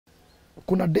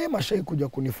kuna dema shai kuja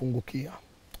kunifungukia.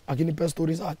 Akinipea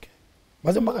stories zake.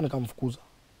 Maze mpaka nikamfukuza.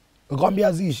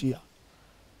 Nikamwambia ziishia.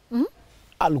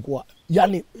 Alikuwa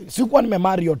yani sikuwa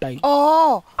nimemarry hiyo time.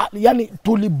 Yani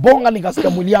tulibonga nikasikia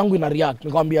mwili yangu ina react.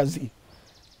 Nikamwambia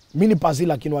mimi ni pasi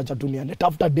lakini wacha tu niende.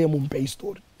 Tafuta demo mpe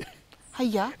story.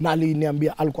 Haya. Na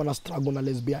aliniambia alikuwa na struggle na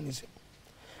lesbianism.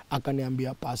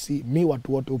 Akaniambia pasi mimi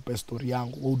watu wote upe story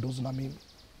yangu, wewe does na mimi.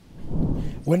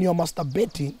 When you are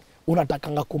masturbating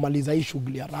unatakanga kumaliza hii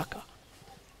shughuli haraka.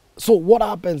 So what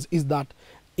happens is that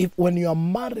when you are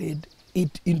married,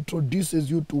 it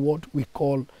introduces you to what we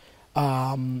call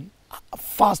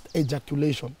fast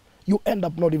ejaculation. You end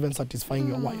up not even satisfying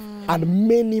your wife. And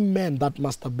many men that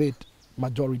masturbate,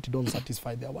 majority don't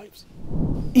satisfy their wives.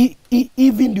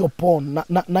 Even your porn,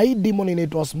 na hii demon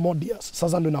inaitwa Asmodeus,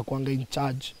 sasa ndo inakuanga in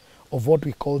charge of what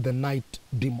we call the night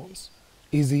demons.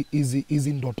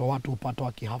 Hizi ndoto watu upata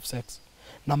waki have sex.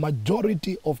 Na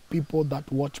majority of people that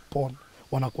watch porn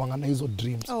wanakuanga na hizo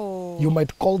dreams. You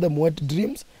might call them wet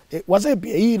dreams. Wase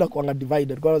pia hii inakuanga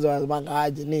divided. Kwa sababu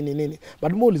aje nini.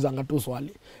 But muulizanga tu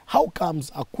swali. How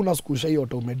comes hakuna siku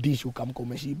yote umedishi ukamka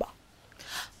umeshiba?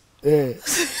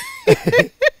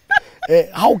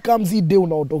 How comes hii day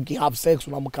unaotoki have sex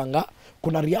unamkanga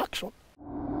kuna reaction?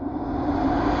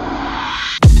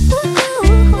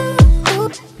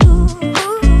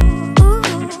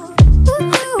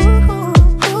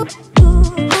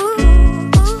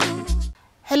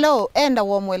 Hello and a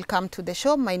warm welcome to the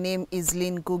show. My name is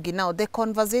Lynn Ngugi. Now, the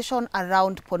conversation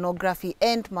around pornography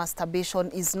and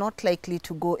masturbation is not likely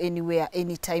to go anywhere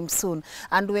anytime soon.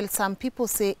 And while some people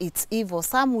say it's evil,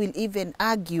 some will even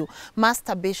argue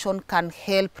masturbation can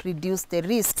help reduce the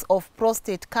risks of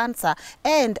prostate cancer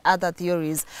and other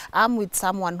theories. I'm with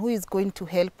someone who is going to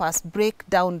help us break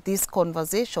down this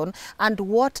conversation and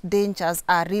what dangers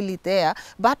are really there.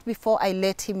 But before I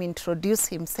let him introduce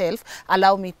himself,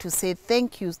 allow me to say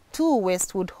thank you to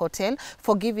Westwood Hotel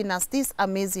for giving us this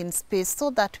amazing space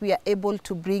so that we are able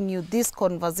to bring you these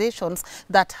conversations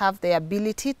that have the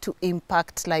ability to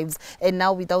impact lives. And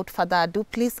now, without further ado,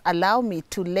 please allow me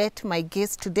to let my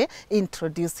guest today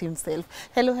introduce himself.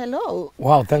 Hello.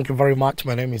 Wow, thank you very much.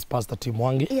 My name is Pastor Tim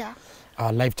Wangi. Yeah.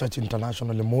 Life Church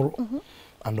International Limuru.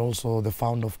 And also the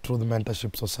founder of Truth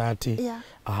Mentorship Society. Yeah.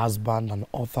 A husband, an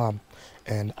author,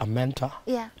 and a mentor,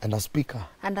 and a speaker.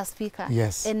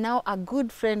 Yes. And now a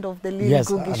good friend of the Lynn Ngugi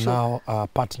Show. Yes, now a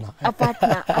partner. A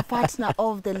partner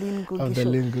of the Lynn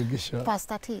Ngugi Show.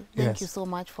 Pastor T, thank you so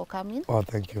much for coming. Oh,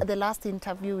 thank you. The last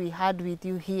interview we had with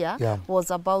you here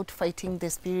was about fighting the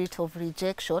spirit of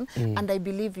rejection. And I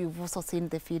believe you've also seen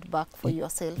the feedback for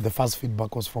yourself. The first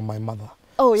feedback was from my mother.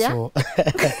 Oh, yeah? So,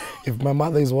 if my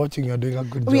mother is watching, you're doing a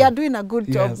good job. We are doing a good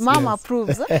job. Yes, Mom yes.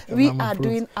 approves. We Mom are approves.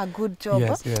 doing a good job.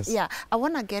 Yes. Yeah, I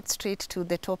want to get straight to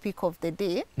the topic of the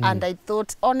day. And I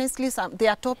thought, honestly,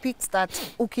 there are topics that,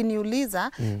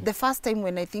 ukiniuliza, the first time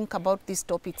when I think about these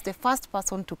topics, the first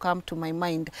person to come to my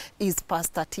mind is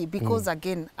Pastor T. Because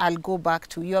again, I'll go back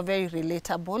to, you are very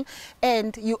relatable.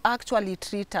 And you actually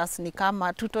treat us ni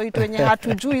kama tutoitu wenye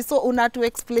hatujui. So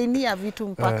unatuexplainia vitu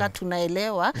mpaka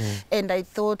tunaelewa. And I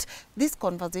thought this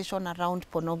conversation around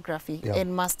pornography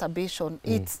and masturbation,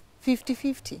 it's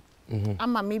 50-50.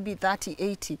 Ama maybe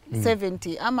 30-80,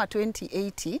 70, ama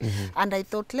 20-80. And I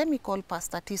thought, let me call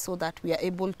Pastor T so that we are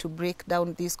able to break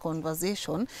down this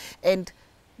conversation. And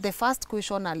the first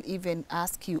question I'll even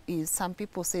ask you is, some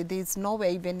people say there's nowhere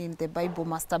even in the Bible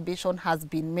masturbation has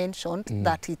been mentioned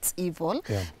that it's evil.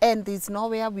 And there's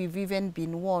nowhere we've even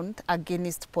been warned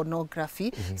against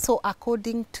pornography. So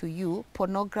according to you,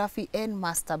 pornography and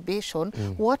masturbation,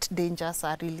 what dangers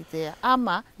are really there?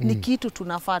 Ama ni kitu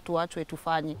tunafaa tuachwe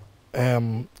tufanye?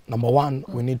 Number one,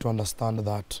 we need to understand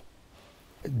that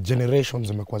generations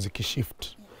zimekuwa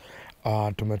zikishift.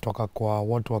 Tumetoka kwa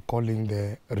what we're calling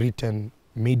the written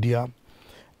media,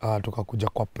 tukakuja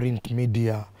kwa print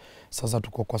media, sasa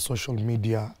tuko kwa social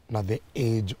media na the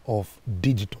age of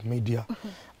digital media.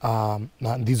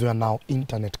 Na these were now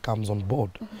internet comes on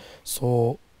board.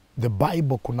 So the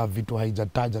Bible kuna vitu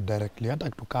haijataja directly, hata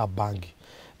tukaa bangi.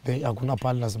 Hakuna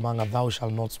pale nasemanga thou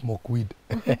shall not smoke weed.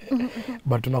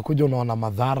 But tunakuja unaona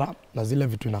madhara na zile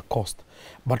vitu ina cost.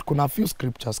 But kuna few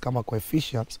scriptures kama kwa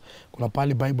Ephesians, kuna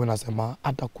pale Bible inasema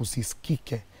hata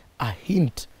kusisikike a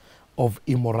hint of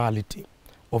immorality,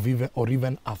 or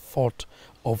even a thought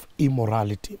of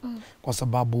immorality. Kwa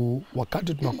sababu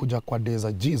wakati tunakuja kwa days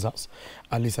of Jesus,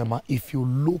 alisema if you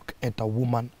look at a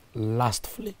woman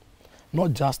lustfully,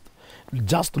 not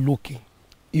just looking,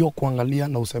 iyo kuangalia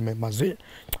na useme mazee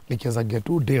nikiweza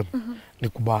getu dem ni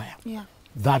kubaya.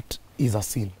 That is a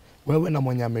sin. Wewe na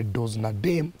mwenye amedoze na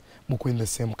dem mko in the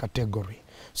same category.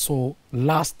 So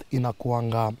lust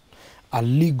inakuanga a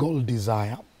legal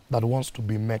desire that wants to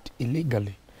be met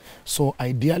illegally. So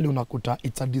ideally unakuta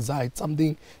it's a desire, it's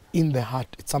something in the heart,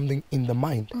 it's something in the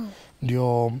mind.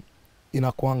 Ndio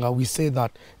inakuanga, we say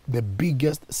that the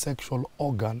biggest sexual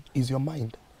organ is your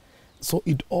mind. So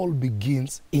it all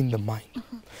begins in the mind.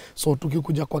 So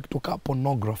tukikuja kwa kitu ka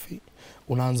pornography,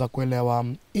 unaanza kuelewa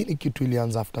hii ni kitu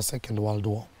ilianza after Second World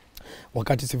War.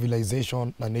 Wakati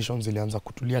civilization na nations ilianza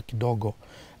kutulia kidogo,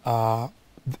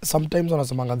 sometimes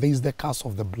wanasemanga there is the curse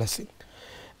of the blessing.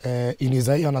 In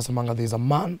Isaiah wanasemanga there is a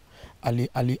man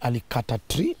ali cut a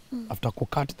tree. After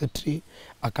cut the tree,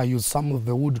 aka use some of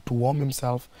the wood to warm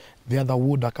himself, the other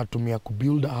wood akatumia ku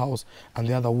build a house, and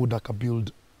the other wood aka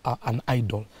build an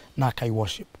idol na akai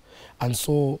worship. And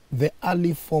so the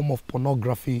early form of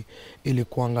pornography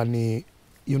ilikuanga ni,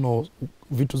 you know,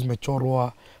 vitu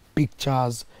zimechorwa,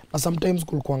 pictures, na sometimes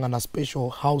kulikuanga na special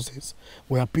houses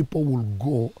where people will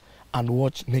go and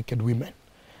watch naked women.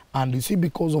 And you see,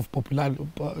 because of popular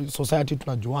society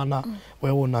tunajuana,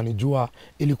 wewe unanijua,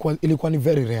 ilikuwa ni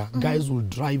very rare. Guys will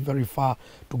drive very far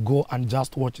to go and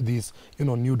just watch these, you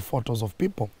know, nude photos of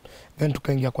people. Then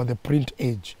tukaingia kwa the print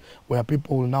age, where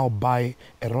people will now buy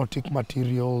erotic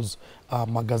materials,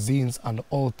 magazines and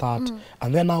all that.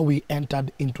 And then now we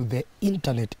entered into the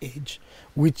internet age,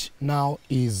 which now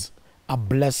is a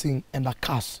blessing and a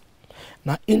curse.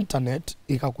 Na internet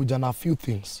ikakuja na a few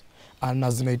things. And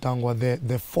zinaitangwa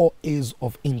the 4 A's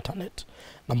of internet.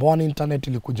 Number 1, internet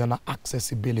ilikuja na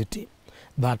accessibility,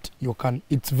 that you can,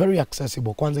 it's very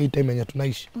accessible. Kwanza hii time yenye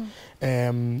tunaishi,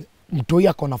 mtoi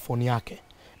ako na phone yake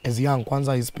as young.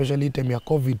 Kwanza especially time ya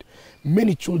COVID,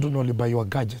 many children only buy your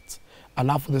gadgets.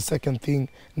 Alafu the second thing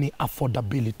ni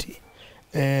affordability.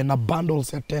 Na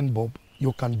bundles ya 10 bob,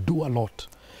 you can do a lot.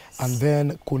 And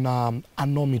then kuna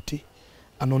anonymity.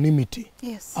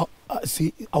 Yes.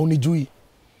 Si aunijui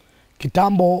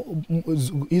kitambo,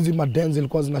 hizi madenzi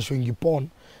zilikuwa zinashowingi porn,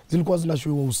 zilikuwa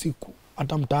zinashowiwa usiku,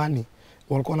 hata mtaani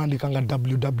walikuwa wanaandikanga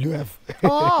WWF.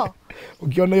 Oh.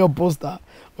 Ukiona hiyo poster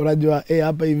unajua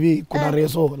hapa hivi kuna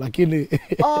reso, lakini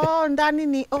ndani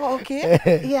ni okay.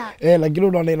 Yeah. Lakini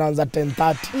unaona inaanza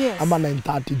 10:30 yes. ama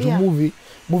 9:30. Juu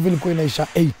movie ilikuwa inaisha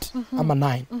 8 ama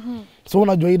 9. So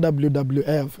unajua hii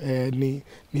WWF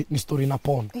ni story na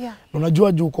porn. Yeah.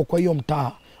 Unajua juu uko kwa hiyo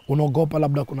mtaa, unaogopa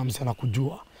labda kuna msichana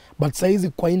kujua. But saizi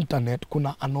kwa internet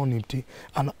kuna anonymity.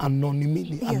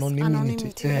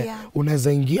 Yeah.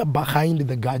 Unaweza ingia behind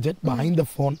the gadget, behind the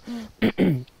phone,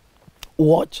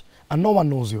 watch, and no one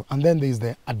knows you. And then there is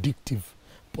the addictive.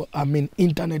 I mean,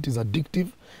 internet is addictive,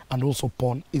 and also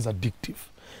porn is addictive.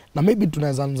 Na maybe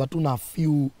tunaweza anza tu na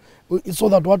few, so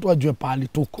that watu wajue pahali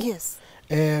tuko. Yes.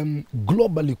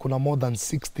 Globally kuna more than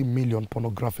 60 million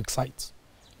pornographic sites.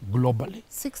 Globally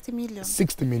 60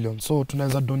 million. So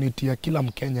tunaweza donate ya kila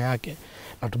Mkenya yake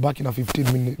na tubaki na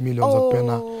 15 million za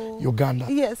pena Uganda.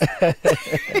 Yes.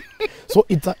 So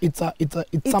it's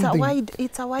something,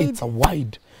 it's a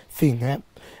wide thing.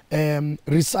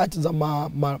 Research za ma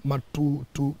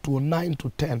 9 to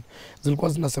 10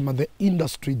 zilikuwa zinasema the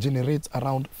industry generates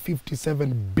around $57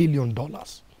 billion.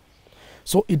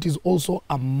 So it is also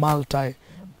a multi-billion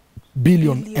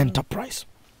enterprise.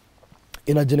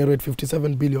 Ina generate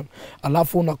 57 billion.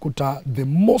 Alafu unakuta the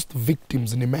most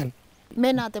victims ni men.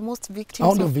 Men are the most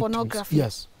victims of pornography.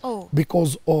 Yes. Oh.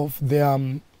 Because of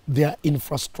their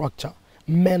infrastructure.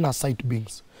 Men are sight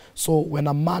beings. So when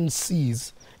a man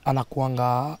sees,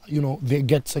 anakuanga, you know, they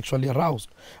get sexually aroused.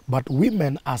 But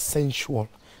women are sensual.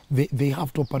 They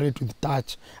have to operate with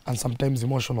touch and sometimes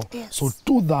emotional. Yes. So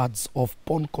 2/3 of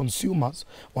porn consumers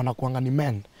wanakuanga ni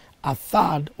men.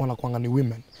 1/3 wanakuanga ni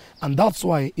women. And that's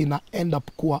why ina end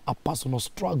up kuwa a personal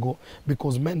struggle,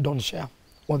 because men don't share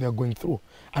what they are going through.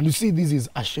 And you see, this is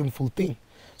a shameful thing.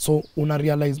 So una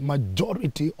realize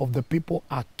majority of the people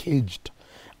are caged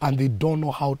and they don't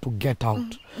know how to get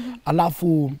out.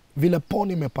 Alafu vile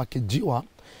porn imepakejiwa,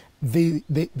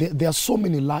 there are so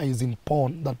many lies in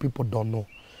porn that people don't know.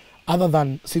 Other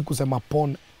than si kusema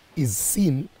porn is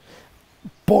sin,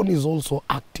 porn is also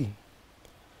acting.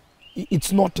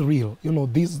 It's not real. You know,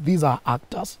 these are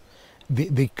actors.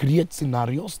 They create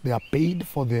scenarios. They are paid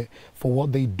for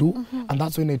what they do, and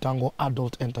that's when they tango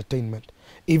adult entertainment.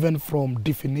 Even from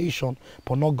definition,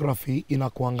 pornography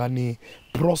inakuanga ni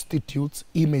prostitutes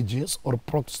images or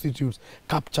prostitutes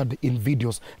captured in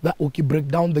videos. That uki break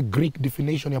down the Greek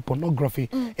definition ya pornography,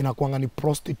 inakuanga ni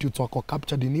prostitutes wako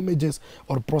captured in images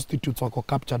or prostitutes wako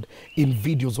captured in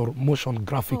videos or motion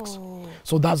graphics. Oh.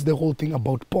 So that's the whole thing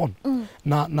about porn.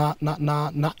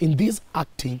 Na in this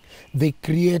acting, they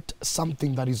create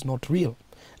something that is not real.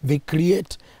 They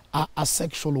create a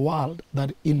sexual world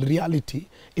that in reality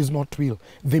is not real.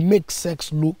 They make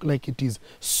sex look like it is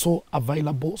so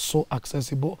available, so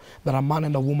accessible that a man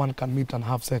and a woman can meet and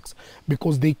have sex,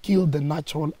 because they kill the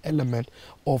natural element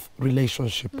of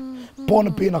relationship.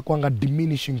 Porn pia inakuanga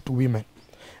diminishing to women.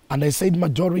 And I said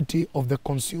majority of the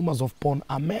consumers of porn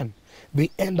are men. They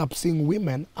end up seeing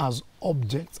women as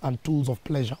objects and tools of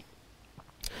pleasure.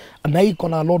 And I iko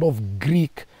na a lot of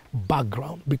Greek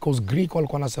background, because Greek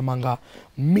walikuwa nasemanga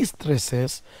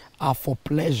mistresses are for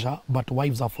pleasure but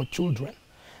wives are for children.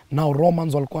 Now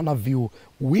Romans walikuwa na view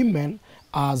women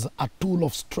as a tool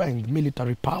of strength,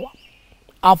 military power.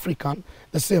 African,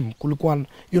 the same. Kulikuwa,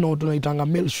 tunaitanga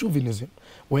male chauvinism,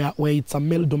 where it's a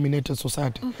male-dominated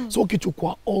society. So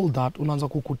ukichukua all that, unaanza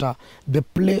kukuta the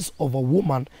place of a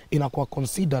woman inakuwa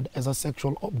considered as a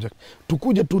sexual object.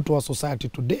 Tukuje tu to a society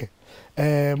today.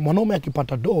 Mwanaume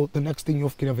akipata do, the next thing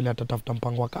yofikiria vile atatafuta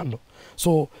mpango wa kando.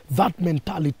 So that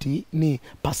mentality ni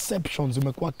perceptions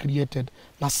imekuwa created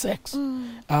na sex.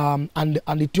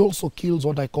 And it also kills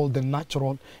what I call the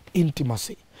natural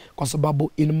intimacy. Kwa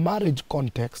sababu in marriage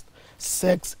context,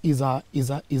 sex is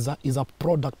a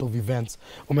product of events.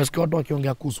 Umesikia watu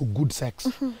wakiongea kuhusu good sex.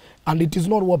 And it is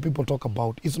not what people talk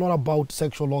about. It's not about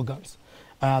sexual organs,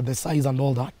 the size and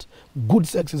all that. Good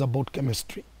sex is about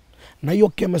chemistry. Na hiyo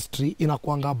chemistry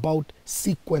inakuanga about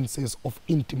sequences of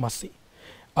intimacy.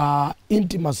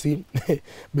 Intimacy,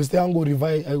 beste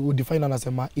yangu define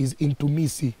anasema is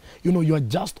intimacy. You are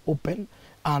just open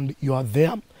and you are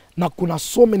there. Na kuna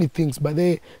so many things, by the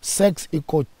way, sex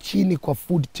iko chini kwa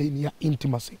food chain ya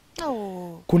intimacy.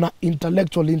 Kuna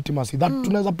intellectual intimacy that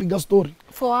tunaweza piga story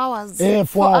for hours.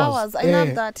 For hours. I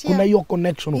love that. Kuna hiyo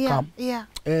connection ukam.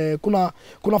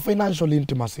 Kuna financial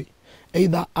intimacy,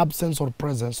 either absence or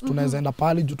presence. Tunaweza enda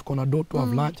pale juu tuko na do to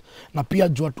have lunch, na pia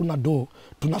juu hatuna do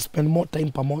tuna spend more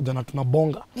time pamoja na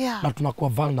tunabonga na tunakuwa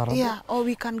vulnerable. Or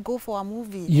we can go for a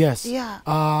movie. Yes.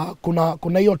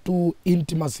 Kuna hiyo tu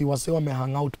intimacy, wase wame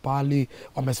hang out pale,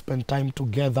 wame spend time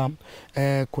together.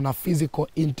 Kuna physical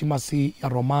intimacy ya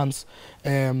romance.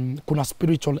 Kuna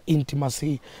spiritual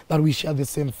intimacy that we share the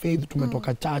same faith,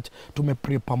 tumetoka church,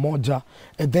 tumepray pamoja.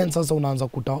 And then sasa unaanza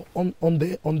kuta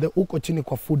on the uko chini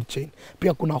kwa food chain.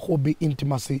 Pia kuna hobby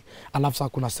intimacy, alafu sasa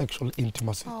kuna sexual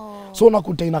intimacy. So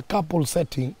unakuta in a couple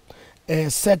setting,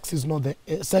 sex is not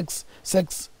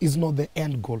the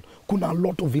end goal. Kuna a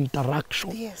lot of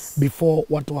interaction before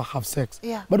watu wa have sex.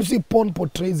 But you see, porn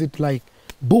portrays it like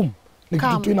boom, ni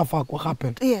kitu tu inafaa kwa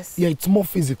happen. It's more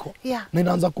physical. Na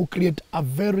inaanza ku create a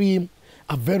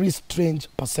very strange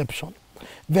perception.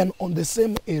 Then on the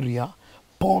same area,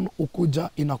 porn ukuja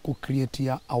inaku create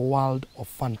a world of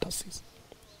fantasies.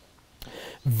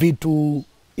 Vitu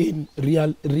in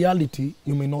reality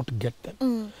you may not get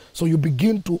them. So you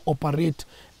begin to operate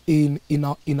in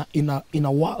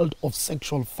a world of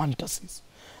sexual fantasies.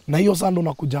 Na hiyo sasa ndo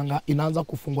nakujanga inaanza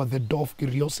kufungwa the door of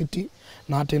curiosity,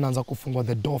 na hata inaanza kufungwa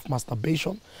the door of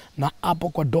masturbation, na hapo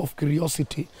kwa door of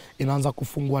curiosity inaanza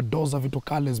kufungwa doors za vitu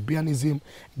kama lesbianism,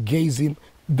 gayism,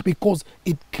 because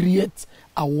it creates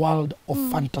a world of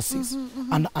fantasies.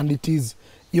 And it is,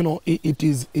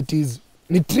 it is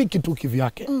ni tricky tu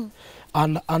kivyake.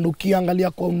 And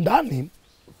ukiangalia kwa undani,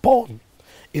 porn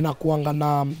inakuanga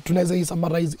na, tunaweza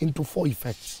summarize into 4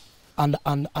 effects.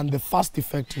 And the first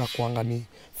effect inakuanga ni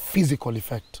physical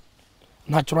effect.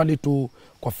 Naturally to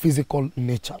kwa physical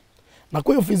nature. Na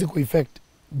kwa hiyo physical effect,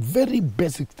 very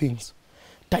basic things.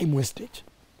 Time wastage.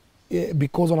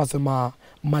 Because wanasema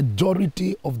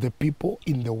majority of the people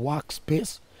in the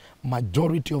workspace,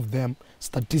 majority of them,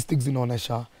 statistics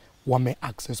inaonesha wame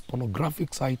access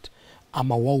pornographic site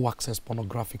ama wao access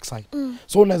pornographic site.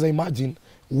 So unaweza imagine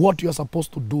what you're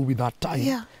supposed to do with that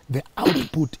time, the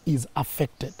output is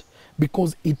affected,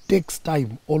 because it takes time,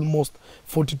 almost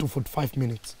 40 to 45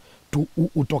 minutes to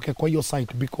utoke kwa hiyo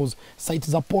site, because sites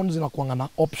za porn zinakuanga na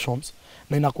options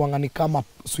na inakuanga ni kama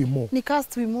swimo. Ni kama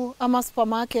swimo ama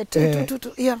supermarket.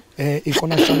 Iko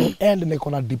na shallow end na iko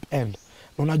na deep end.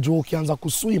 Na unajua ukianza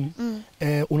kuswim,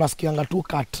 unasikianga tu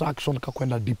ka attraction ka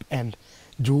kwenda deep end.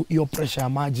 Juu hiyo pressure ya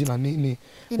maji na nini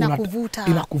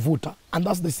inakuvuta. And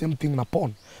that's the same thing na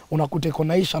porn. Unakuta iko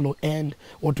na shallow end,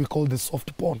 what we call the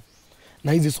soft porn.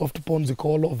 Na hizi soft porn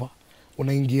ziko all over.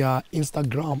 Unaingia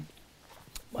Instagram,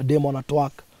 mademo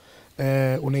wanatwak,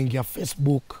 unaingia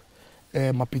Facebook,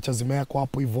 mapicha zimewekwa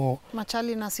hapo hivyo.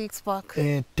 Machali na six pack.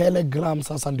 Telegram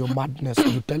sasa ndio madness.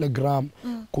 Juu Telegram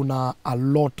kuna a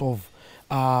lot of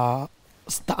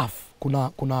stuff.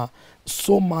 Kuna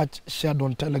so much shared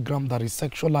on Telegram that is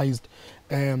sexualized.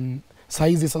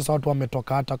 Saizi sasa watu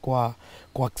wametoka hata kwa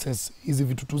access hizi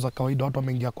vitu tu za kawaida, watu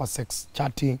wameingia kwa sex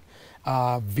chatting,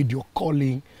 video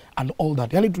calling and all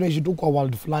that. Yani tunaishi tu kwa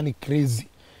world fulani crazy.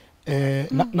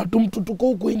 Na tumtu tuko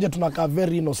huku nje tunakaa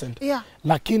very innocent. Yeah.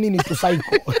 Lakini ni tu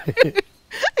psycho.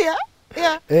 Yeah.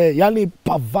 Yeah. Yani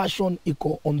perversion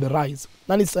iko on the rise.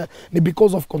 Na ni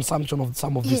because of consumption of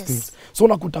some of these things. So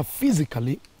unakuta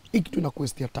physically ikitu ina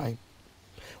waste your time.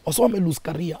 Also wame lose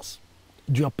careers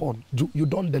juu ya porn. You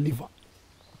don't deliver.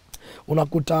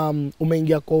 Unakuta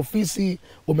umeingia kwa ofisi,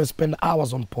 umespend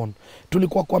hours on porn.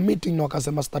 Tulikuwa kwa meeting na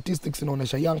wakasema statistics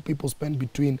inaonyesha young people spend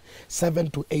between 7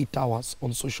 to 8 hours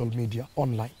on social media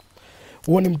online.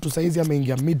 Huo ni mtu saizi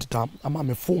ameingia midterm ama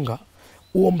amefunga,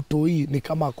 huo mtu hii ni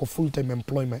kama ako full time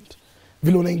employment.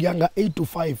 Vile unaingianga 8 to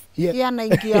 5. Yeah,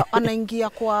 anaingia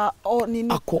kwa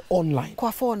nini? Ako online.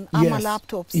 Kwa phone ama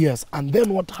laptops. Yes, and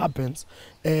then what happens,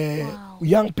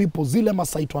 young people zile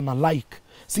masite wana like,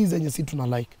 si zenye si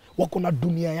tuna like. Wako na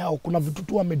dunia yao, kuna vitu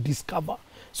tu wamediscover.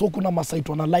 So kuna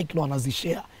masite wana like na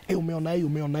wanazishare.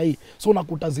 Umeona hii. So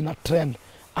unakuta zina trend.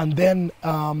 And then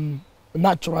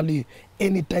naturally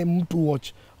anytime mtu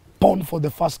watch porn for the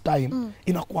first time,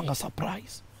 inakuanga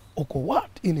surprise. Uko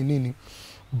what? Nini?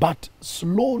 But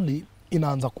slowly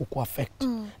inaanza kuku affect.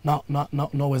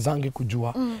 Na wezangi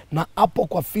kujua. Na hapo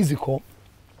kwa physical,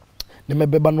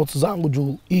 nimebeba notes zangu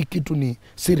juu hii kitu ni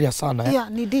serious sana.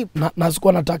 Yeah, ni deep. Na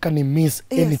sikuwa nataka ni miss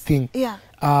anything. Yeah.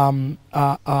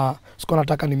 Sikuwa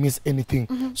nataka ni miss anything.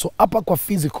 So hapa kwa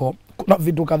physical, kuna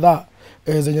vitu kadhaa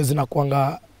zenye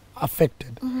zinakuanga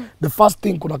affected. The first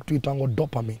thing kuna kitu itango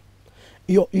dopamine.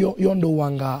 Hiyo ndo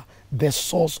wanga the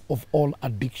source of all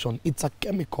addiction. It's a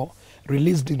chemical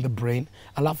released in the brain.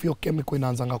 Alafu hiyo chemical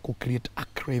inaanzanga ku create a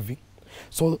craving.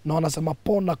 So na wanasema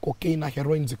porn na cocaine na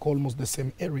heroin ziko almost the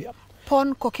same area.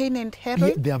 Porn, cocaine and heroin?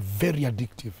 Yeah, they are very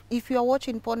addictive. If you are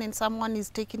watching porn and someone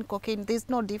is taking cocaine, there's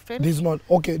no difference? There's not.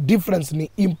 Okay, difference ni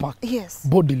impact. Yes.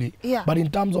 Bodily. Yeah. But in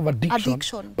terms of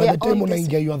addiction by the time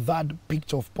unaingia your third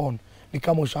picture of porn, ni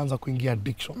kama ushaanza kuingia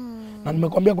addiction. Na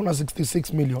nimekwambia kuna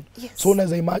 66 million. Yes. So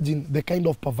unaweza imagine the kind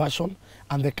of perversion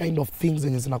and the kind of things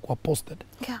zenye zinakuwa posted.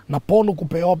 Yeah. Na porn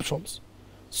ukupe options.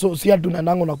 So si ati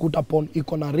unaendanga unakuta porn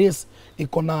iko na race,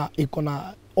 iko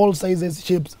na all sizes,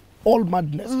 shapes, all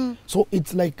madness. So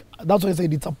it's like, that's why I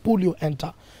said it's a pool you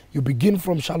enter. You begin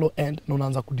from shallow end na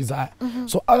unaanza kudesire.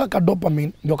 So aka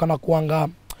dopamine ndio kana kuanga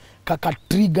kaka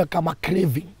trigger kama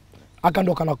craving. Aka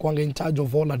ndio kana kuanga in charge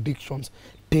of all addictions.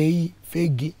 Tei,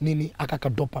 fegi, nini, aka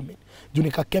dopamine. Juu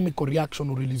ni ka chemical reaction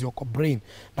urelease your brain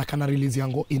na kana release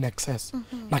yango in excess.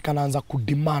 Na kana anza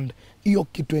kudemand hiyo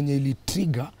kitu yenye ili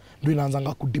trigger ndio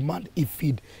inaanzanga kudemand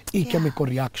feed chemical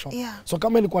reaction. So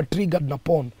kama ilikuwa triggered na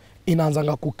porn,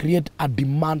 inaanzanga ku create a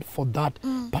demand for that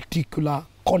particular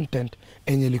content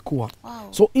enye ilikuwa.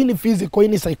 So ini physical,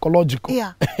 ini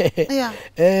psychological.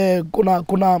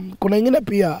 Kuna ingine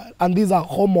pia, and these are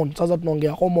hormones. Sasa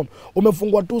tunaongea hormone.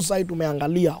 Umefungwa tu site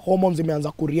umeangalia, hormones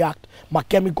imeanza ku react, ma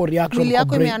chemical reaction mwili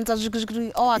yako imeanza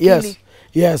akili.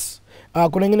 Yes.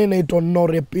 Kuna ingine inaitwa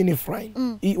norepinephrine.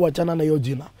 Hii wachana na hiyo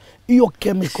jina. Hiyo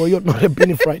chemical, hiyo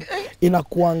norepinephrine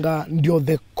inakuanga ndio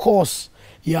the cause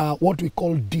ya what we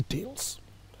call details.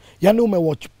 Yani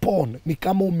umewatch porn, ni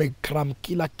kama umekram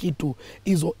kila kitu,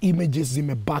 hizo images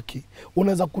zimebaki.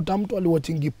 Unaweza kuta mtu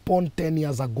aliwatchingi porn 10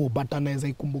 years ago, but anaweza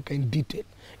ikumbuka in detail.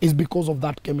 It's because of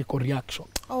that chemical reaction.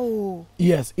 Oh.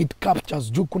 Yes, it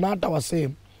captures. Juu kuna hata wasee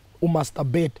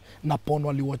masturbate na porn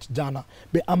waliwatch jana,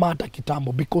 ama hata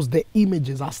kitambo, because the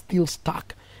images are still stuck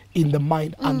in the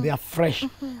mind and they are fresh.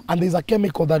 And there's a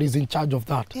chemical that is in charge of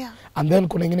that. And then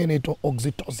kuna ingine inaitwa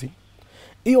oxytocin.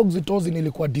 Hii oxytocin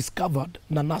ilikuwa discovered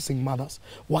na nursing mothers.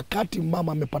 Wakati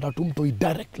mama amepata tu mtoi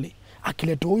directly,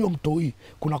 akileta huyo mtoi,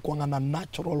 kuna kuanga na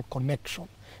natural connection.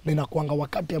 Na inakuanga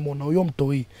wakati ameona huyo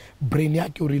mtoi, brain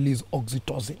yake release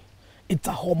oxytocin. It's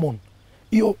a hormone.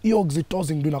 Hiyo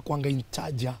oxytocin ndio inakuanga in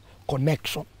charge ya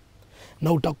connection.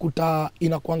 Na utakuta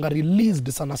inakuanga released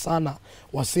sana sana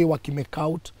wasee wakimake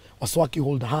out, wasee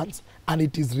wakihold hands, and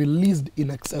it is released in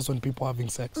excess when people having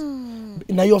sex.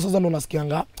 Na hiyo sasa ndo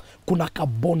unasikianga kuna ka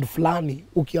bond fulani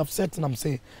ukihave sex na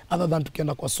msee, other than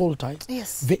tukienda kwa soul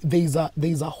ties.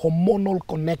 There is a hormonal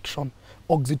connection,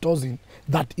 oxytocin,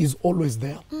 that is always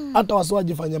there. Hata wasee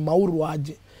wajifanye mauru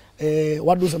aje,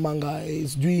 wadu semanga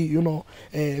sijui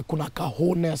kuna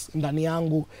kahones ndani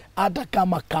yangu, hata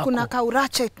kama kako kuna ka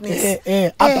ratchetness,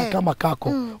 hata kama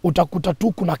kako utakuta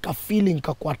tu kuna ka feeling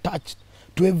kako attached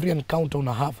to every encounter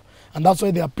una have. And that's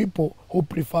why there are people who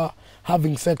prefer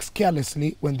having sex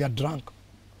carelessly when they are drunk,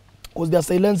 because they are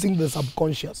silencing the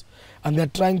subconscious and they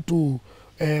are trying to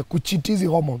kuchitizi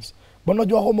hormones. But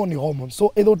unajua hormone ni hormone.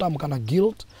 So either utamka na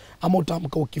guilt ama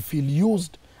utamka ukifeel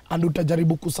used and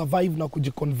utajaribu kusurvive na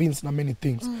kujiconvince na many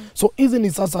things. So hizi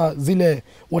ni sasa zile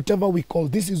whatever we call,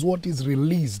 this is what is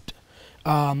released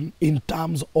in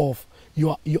terms of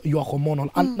your hormonal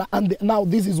and now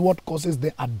this is what causes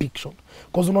the addiction,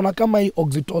 because unaona kama hii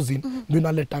oxytocin ndio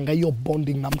inaletanga hiyo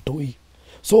bonding na mtoi.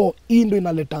 So hii ndio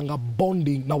inaletanga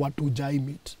bonding na watu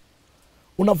jaimit.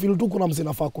 Unafeel tu kuna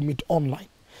msinafaa kumit online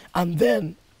and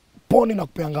then porn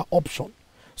inakupeanga option.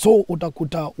 So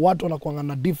utakuta watu wanakuanga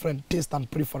na different taste and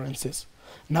preferences.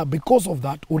 Now because of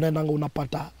that, unaendanga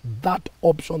unapata that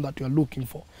option that you're looking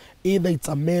for. Either it's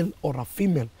a male or a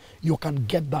female, you can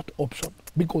get that option.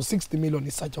 Because 60 million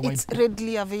is such a wide... It's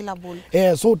readily available.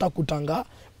 So utakutanga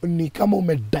ni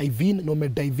kama dive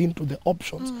into the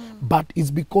options. But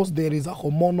it's because there is a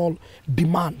hormonal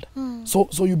demand.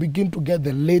 So you begin to get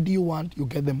the lady you want, you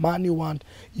get the man you want,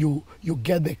 you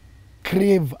get the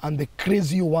crave and the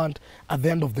crazy you want at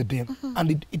the end of the day.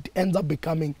 And it ends up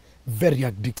becoming very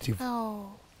addictive.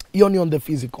 Hiyo ni on the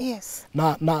physical. Yes.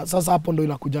 Na sasa hapo ndo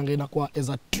inakujanga inakuwa as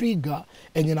a trigger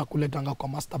enye inakuletanga kwa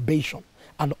masturbation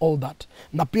and all that.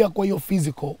 Na pia kwa hiyo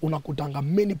physical unakutanga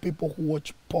many people who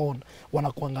watch porn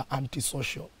wanakuanga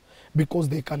antisocial because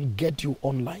they can get you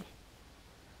online.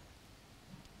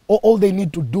 All they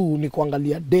need to do ni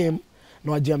kuangalia dem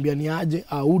na wajiambia ni aje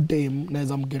au dem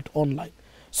naweza mget online.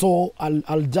 So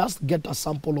I'll just get a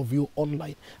sample of you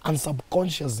online and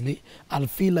subconsciously I'll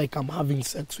feel like I'm having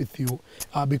sex with you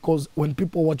because when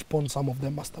people watch porn, some of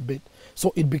them masturbate.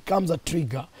 So it becomes a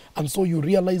trigger, and so you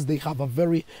realize they have a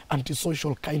very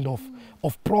antisocial kind of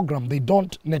program. They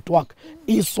don't network.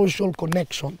 Is social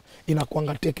connection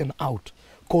inakuanga taken out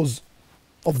because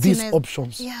of these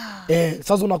options.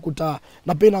 Sasa unakuta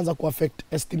na pia inaanza kuaffect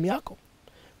esteem yako.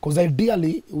 Because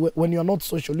ideally, when you're not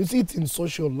social, you see it's in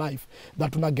social life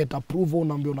that una get approval,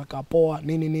 unaambia unakaa poa,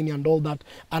 nini, and all that.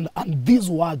 And these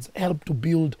words help to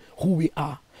build who we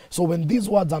are. So when these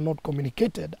words are not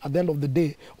communicated, at the end of the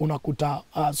day, unakuta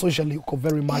socially uko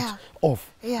very much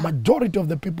off. Majority of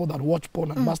the people that watch porn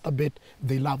and masturbate,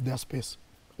 they love their space.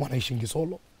 Wanaishingi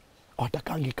solo,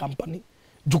 watakangi company.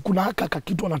 Juu kuna haka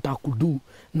kakitu wanataka kudu,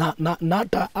 na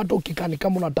hata ukikani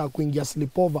kama unataka kuingia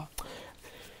sleepover,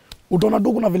 utaona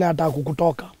tu kuna vile anataka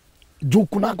kukutoka. Juu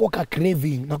kunako ka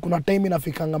craving na kuna time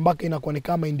inafikanga mpaka inakuwa ni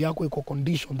kama indi yako iko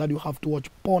condition that you have to watch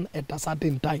porn at a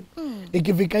certain time.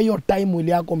 Ikifika hiyo time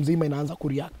mwili yako mzima inaanza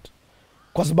kureact.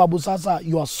 Kwa sababu sasa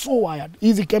you are so wired.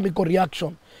 Easy chemical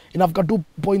reaction. Inafika 2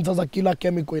 points sasa kila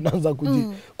chemical inaanza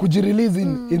kujirelease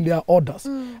in their orders.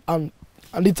 And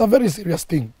it's a very serious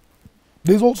thing.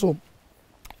 There's also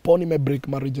porn may break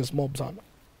marriages mob sana.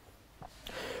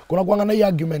 Kuna kuanga na hii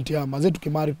argument ya maze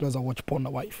tukimari tunaweza watch porn na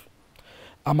wife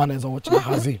ama naweza watch na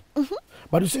hazi.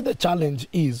 But you see the challenge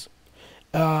is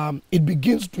it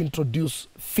begins to introduce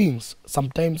things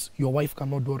sometimes your wife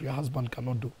cannot do or your husband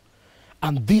cannot do.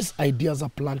 And these ideas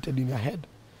are planted in your head.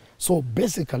 So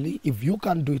basically, if you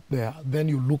can't do it there, then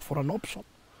you look for an option.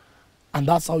 And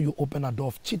that's how you open a door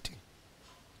of cheating.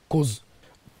 Because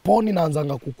porn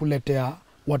inaanzanga kukuletea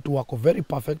watu wako very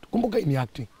perfect. Kumbuka ini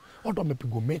acting. Watu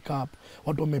wamepigwa makeup,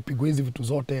 watu wamepigwa hizi vitu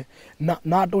zote, na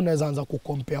hata unaweza anza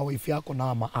kucompare wife yako na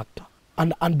ama actor.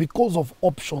 And because of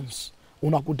options,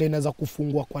 unakuta inaweza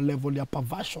kufungwa kwa level ya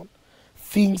perversion.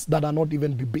 Things that are not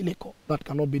even biblical, that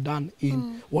cannot be done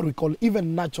in what we call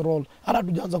even natural. Hata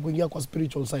tujaanza kuingia kwa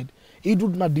spiritual side. Hii tu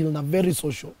tuna deal na very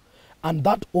social. And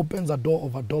that opens a door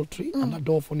of adultery and a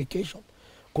door of fornication.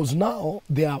 Because now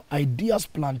there are ideas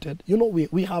planted. You know,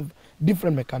 we have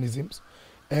different mechanisms.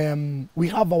 We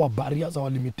have our barriers, our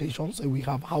limitations. We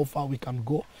have how far we can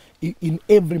go in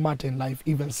every matter in life,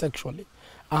 even sexually.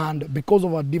 And because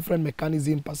of our different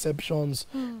mechanism, perceptions,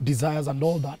 desires and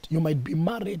all that, you might be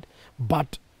married,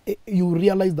 but you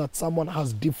realize that someone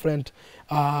has different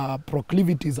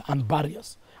proclivities and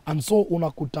barriers. And so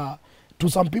unakuta, to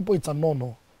some people it's a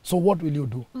no-no. So what will you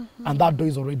do? And that door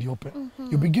is already open.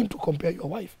 You begin to compare your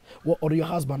wife or your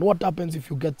husband. What happens if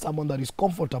you get someone that is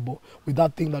comfortable with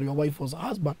that thing that your wife or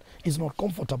husband is not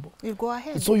comfortable? You go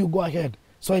ahead. So you go ahead.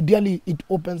 So ideally, it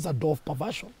opens a door of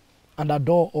perversion and a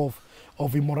door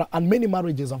of immoral. And many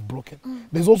marriages have broken.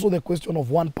 There's also the question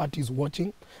of one party is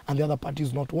watching and the other party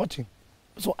is not watching.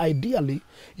 So ideally,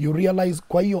 you realize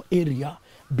kwa hiyo area,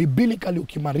 biblically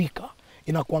ukimarika,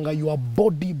 inakuanga your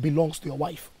body belongs to your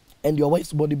wife. And your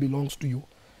wife's body belongs to you.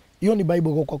 Hiyo ni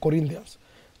Bible kwa Corinthians.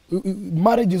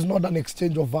 Marriage is not an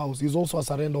exchange of vows. It's also a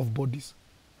surrender of bodies.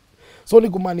 So ni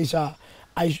kumaanisha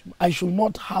I should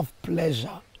not have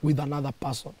pleasure with another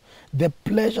person. The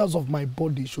pleasures of my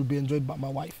body should be enjoyed by my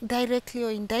wife. Directly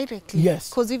or indirectly. Yes.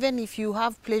 Because even if you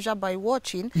have pleasure by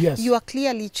watching, yes, you are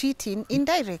clearly cheating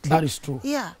indirectly. That is true.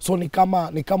 Yeah. So ni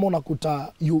kama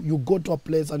unakuta you go to a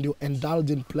place and you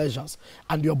indulge in pleasures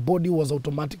and your body was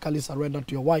automatically surrendered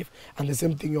to your wife, and the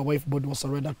same thing, your wife's body was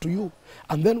surrendered to you.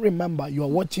 And then remember, you are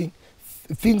watching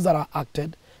things that are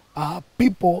acted,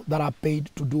 people that are paid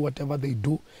to do whatever they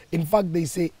do. In fact, they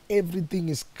say everything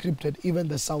is scripted, even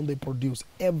the sound they produce,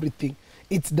 everything.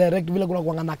 It's direct. Vile kuna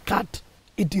kuanga na cut,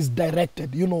 it is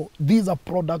directed. You know, these are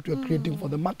products you're creating for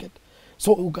the market.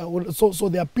 So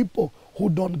there are people who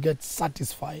don't get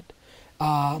satisfied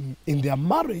in their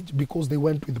marriage because they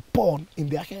went with porn in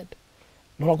their head.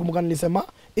 Nakumbuka nilisema,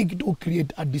 it will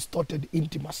create a distorted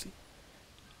intimacy.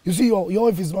 You see, your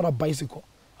wife is not a bicycle.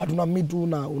 Atuna mitu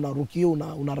unarukia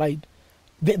una ride.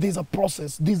 There's a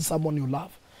process. This is someone you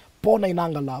love. Porn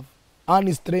inanga love.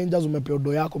 Ani strangers umepewa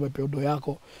do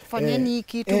yako. Fanyeni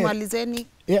kitu malizeni.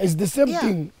 Yeah, it's the same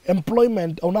thing.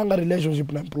 Employment, unanga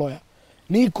relationship na employer.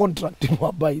 Ni contract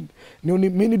mwabaini.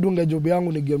 Mini dunga job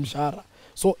yangu ni mshahara.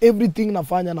 So everything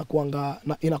nafanya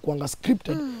inakuanga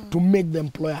scripted to make the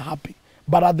employer happy.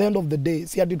 But at the end of the day,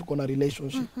 see, I did a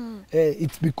relationship.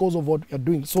 It's because of what we are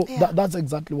doing. So that's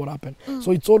exactly what happened.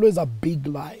 So it's always a big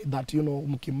lie that, you know,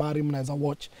 mkimari mnaweza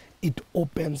watch. It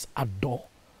opens a door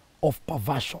of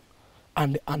perversion.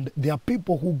 And there are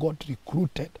people who got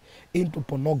recruited into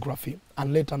pornography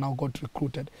and later now got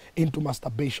recruited into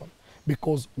masturbation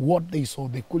because what they saw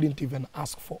they couldn't even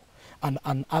ask for.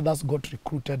 And others got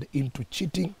recruited into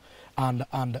cheating and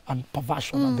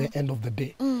perversion at the end of the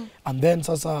day. And then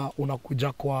sasa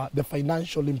unakuja kwa the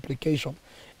financial implication.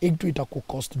 Itu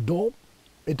itakucost dough,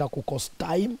 itakucost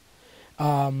time,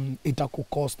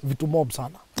 itakucost vitu mob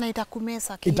sana. Na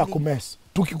itakumesa kili. Itakumesa.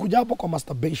 Tukikuja hapo kwa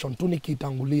masturbation, tu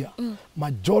nikitangulia,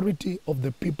 majority of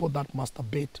the people that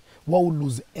masturbate will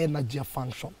lose energy or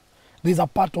function. There's a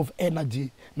part of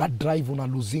energy na drive una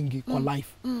losing kwa life.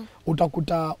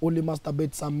 Utakuta uli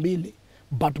masturbate saa 2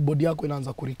 but body yako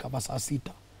inaanza kurecover saa 6.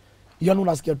 Yani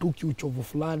unasikia tu kiuchovu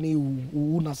fulani,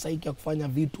 una psyche ya kufanya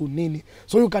vitu nini.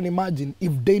 So you can imagine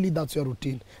if daily that's your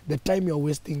routine, the time you're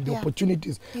wasting, the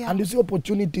opportunities. And you see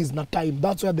opportunities na time,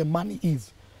 that's where the money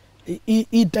is.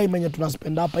 Hii time yenye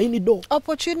tunaspend hapa, hii ni do.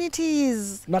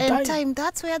 Opportunities and time,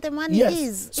 that's where the money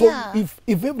is. So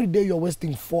if every day you're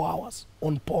wasting 4 hours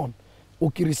on porn,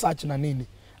 ukiresearch na nini,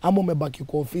 ama umebaki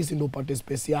kwa ofisi ndio upate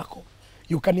space yako,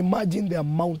 you can imagine the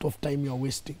amount of time you're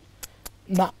wasting.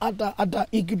 Na hata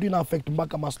hii kitu ina affect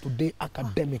mpaka mas today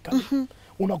academically.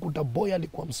 Unakuta boy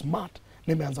alikuwa smart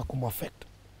na imeanza kumaffect.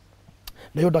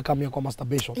 Na yote kamia kwa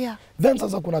masturbation. Then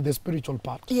sasa kuna the spiritual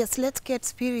part. Yes, let's get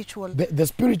spiritual. The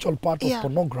spiritual part of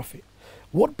pornography.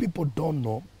 What people don't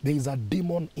know, there is a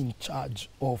demon in charge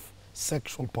of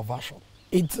sexual perversion.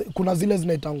 Kuna zile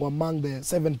zinaitangwa among the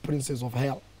 7 princes of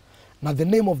hell. Now the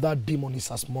name of that demon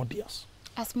is Asmodeus.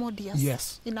 Asmodeus?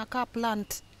 Yes. Inakaa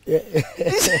plant.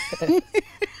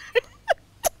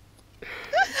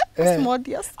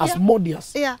 Asmodeus.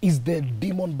 Asmodeus is the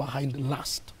demon behind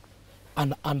lust.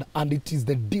 And it is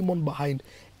the demon behind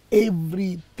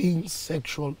everything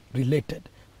sexual related.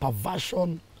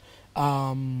 Perversion,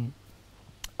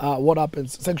 what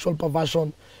happens? Sexual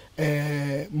perversion,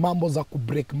 mambo za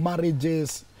kubreak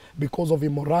marriages because of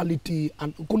immorality.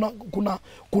 And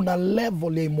kuna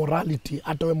level ya immorality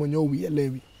hata we mwenyewe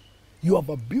uielewi. You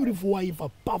have a beautiful wife, a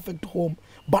perfect home,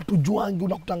 but ujuangi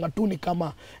unakutanga tu ni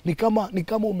kama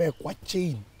umekwa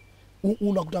chain.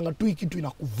 Unakutanga tu kitu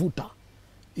inakuvuta.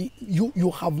 You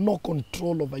have no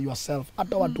control over yourself.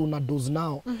 Hata watu una doze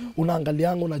now,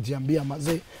 unaangalianga unajiambia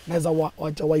mazee, naweza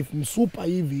wacha wife msupa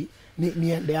hivi,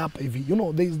 niende hapa hivi. You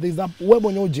know, there's a wewe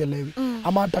mwenyewe ujielewi.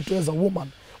 Ama hata tu as a woman,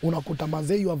 unakuta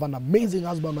mazee you have an amazing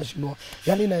husband unashindwa.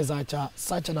 Yani naweza acha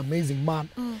such an amazing man,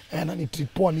 na ni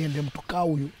tripoa niende mtu kaa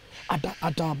huyu.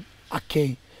 Ata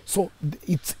okay. So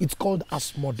it's called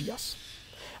Asmodeus.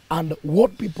 And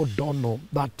what people don't know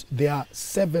that there are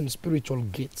 7 spiritual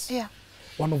gates.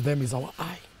 One of them is our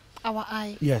eye. Our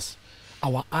eye. Yes.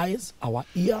 Our eyes, our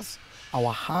ears,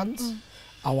 our hands,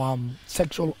 our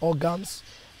sexual organs,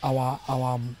 our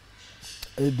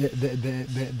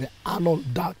the anal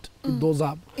duct. Those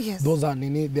are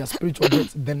they are spiritual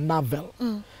gates. The navel.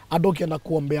 Adokienda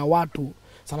kuombea watu.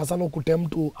 Sana ukute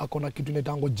mtu akona kitu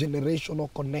inaitangwa generational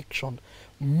connection.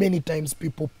 Many times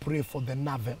people pray for the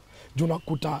navel.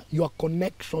 Junakuta your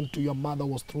connection to your mother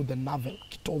was through the navel,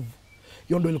 kitovu.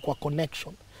 Yondo ilikuwa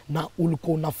connection. Na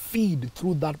ulikuwa una feed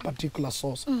through that particular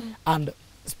source. And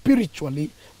spiritually,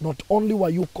 not only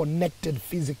were you connected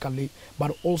physically,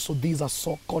 but also these are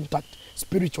so contact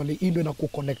spiritually, ndio ina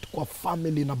connect kwa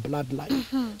family na bloodline.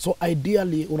 So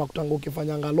ideally unakutanga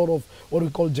ukifanyanga a lot of what we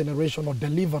call generational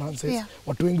deliverances,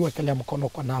 watu wengi wekelea mkono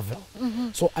kwa navel.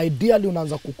 So ideally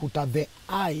unaanza kukuta the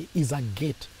eye is a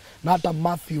gate. Na hata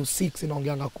Matthew 6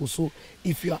 inaongeanga kuhusu,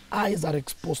 if your eyes are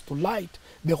exposed to light,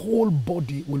 the whole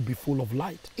body will be full of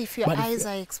light. If your eyes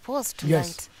are exposed to yes,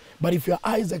 light. But if your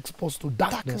eyes are exposed to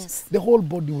darkness, the whole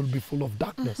body will be full of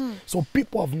darkness. So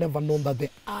people have never known that the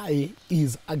eye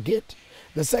is a gate.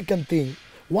 The second thing,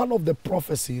 one of the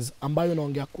prophecies ambayo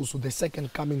inaongea kuhusu the second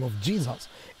coming of Jesus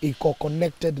iko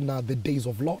connected na the days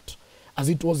of Lot, as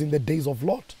it was in the days of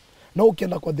Lot. Na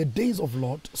ukienda kwa the days of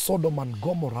Lot, Sodom and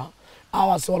Gomorrah, hawa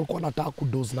wase walikuwa wanataka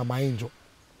kudoze na maangel.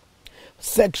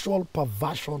 Sexual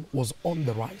perversion was on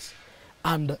the rise.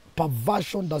 And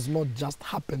perversion does not just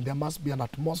happen. There must be an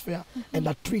atmosphere and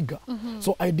a trigger.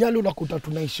 So ideally unakuta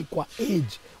tunaishi kwa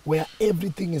age where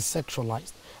everything is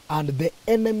sexualized. And the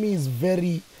enemy is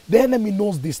the enemy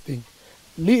knows this thing.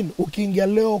 Lynn, ukiingia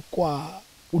leo kwa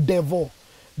udevo,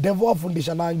 devo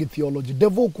afundisha nangi theology,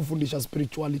 devo kufundisha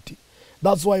spirituality.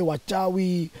 That's why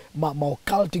wachawi,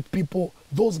 occultic people,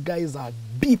 those guys are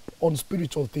deep on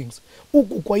spiritual things.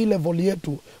 Uku kwa hii level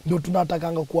yetu, ndio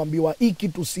tunatakanga kuambiwa hii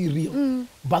kitu si real.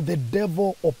 But the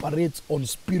devil operates on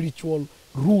spiritual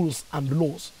rules and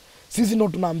laws. Sisi ndo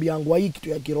tunaambiangwa hii kitu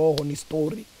ya kiroho ni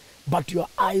story. But your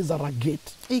eyes are a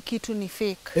gate. Hii kitu ni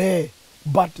fake.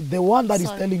 But the one that is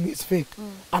telling me is fake.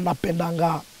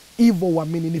 Anapendanga hivyo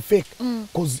wamini ni fake.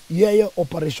 Because yeye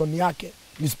operation yake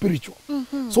ni spiritual.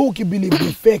 So ukibelieve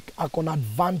ni fake, akon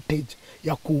advantage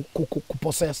ya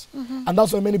kupossess. And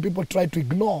that's why many people try to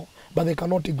ignore, but they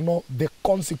cannot ignore the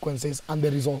consequences and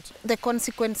the results. The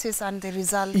consequences and the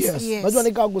results. Yes. Najua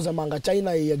nika kusemanga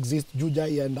China exist juu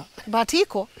jaienda. But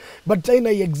iko. But China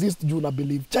exist juu na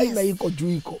believe. China iko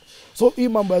juu iko. So hii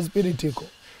mambo ya spirit iko.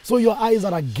 So your eyes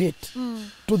are a gate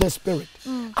to the spirit.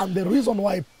 And the reason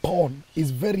why porn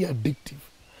is very addictive,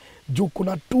 juu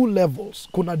kuna two levels.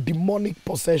 Kuna demonic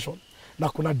possession na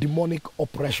kuna demonic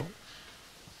oppression.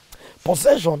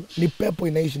 Possession ni pepo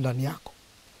inaishi ndani yako.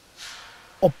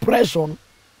 Oppression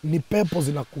ni pepo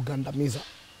zinakugandamiza,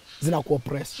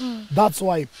 zinakuoppress. That's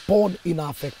why porn ina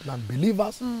affect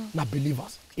non-believers na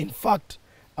believers. In fact,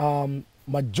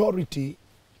 majority,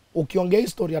 ukiongea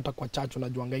history hata kwa church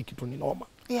unajuanga hii kitu ni noma.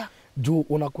 Juu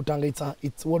unakutanga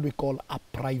it's what we call a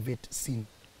private sin.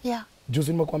 Juu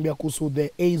nimekuambia kuhusu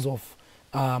the age of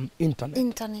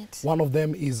internet. One of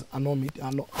them is anonymity.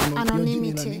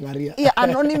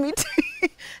 Anonymity.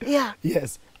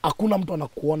 Yes. Hakuna mtu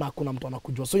anakuona, hakuna mtu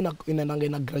anakujua. So inaendanga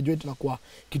ina graduate na kuwa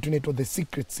kitu inaitwa the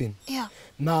secret sin.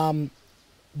 Na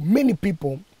many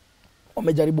people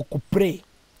wamejaribu kupray,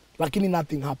 lakini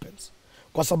nothing happens.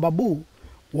 Kwa sababu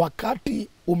wakati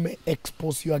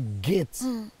expose your gates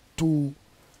to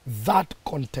that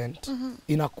content,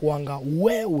 inakuanga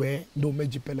wewe ndio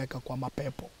umejipeleka kwa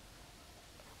mapepo.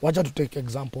 Wacha to take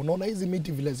example. Unaona hizi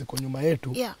miti vile ziko nyuma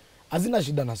yetu, hazina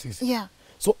shida na sisi.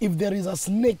 So if there is a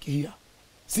snake here,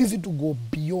 sisi to go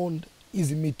beyond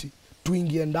hizi miti,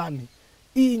 tuingie ndani.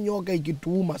 Hii nyoka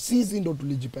ikituuma, sisi ndo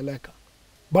tulijipeleka.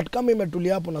 But kama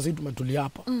imetulia hapo na sisi tumetulia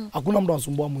hapa, hakuna mtu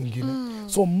anasumbua mwingine.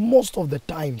 So most of the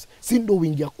times, sisi ndo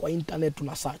uingia kwa internet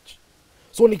tuna search.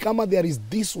 So ni kama there is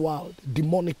this world,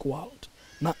 demonic world.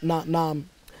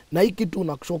 Na hii kitu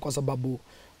nakushow kwa sababu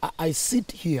I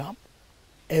sit here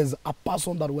as a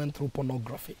person that went through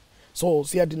pornography. So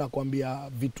si ati nakwambia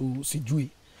vitu sijui.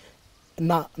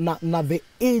 Na the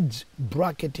age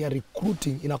bracket ya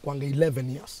recruiting inakuanga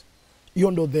 11 years.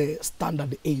 Hiyo ndo the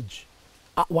standard age.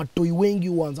 Watoi wengi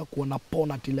huanza kuona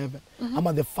porn at 11.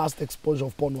 Ama the first exposure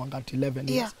of porn wanga at 11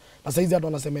 years. Na saizi hatu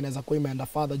wanasema inaweza kuwa imeenda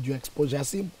further juu exposure ya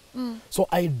simu. So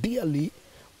ideally,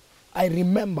 I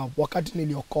remember wakati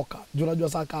niliokoka, juu najua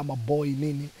saa kama boy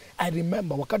nini, I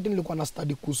remember wakati nilikuwa na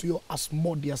study kuhusu hiyo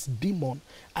Asmodeus demon,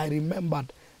 I remembered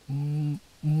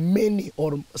many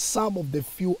or some of the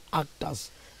few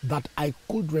actors that I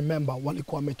could remember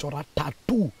walikuwa wamechora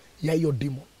tattoo ya hiyo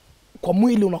demon. Kwa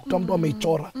mwili unakuta mtu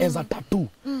ameichora as a tattoo.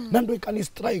 Na ndio ikani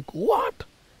strike, what?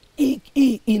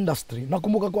 Hii industry.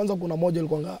 Nakumbuka kwanza kuna moja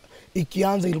ilikuwa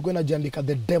ikianza ilikuwa inajiandika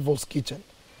The Devil's Kitchen.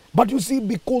 But you see,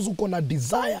 because uko na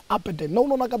desire, appetite, na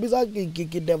unaona kabisa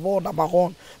kidevo na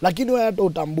mahon, lakini wewe hata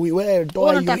utambui, wewe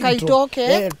toa hiyo intro,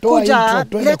 kuja,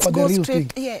 let's go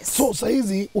straight, So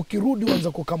saizi, ukirudi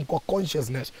uanza kukam kwa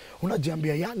consciousness,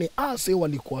 unajiambia yani, ase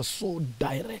walikuwa so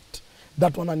direct,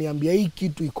 that wananiambia hii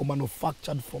kitu iko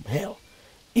manufactured from hell.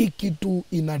 Hii kitu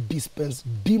ina dispense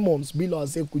demons bila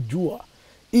wase kujua.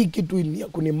 hii kitu ni ya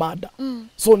kunimada.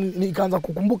 So nikaanza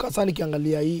kukumbuka sana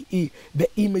nikiangalia hii the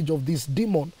image of this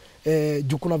demon.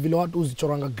 Juu kuna vile watu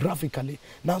uzichoranga graphically,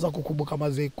 naanza kukumbuka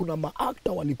mazee kuna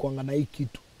maakta walikuanga na hii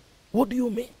kitu. What do you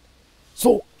mean?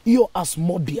 So hiyo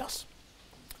Asmodeus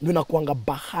ndio inakuanga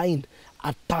behind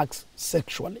attacks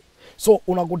sexually. So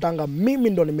unakutanga mimi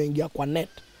ndo nimeingia kwa net.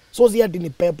 So si ati ni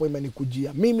pepo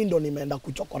imenikujia. Mimi ndo nimeenda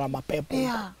kuchokora mapepo.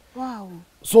 Yeah. Wow.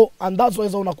 So and that's why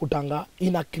unakutanga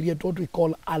ina create what we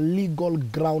call a legal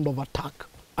ground of attack.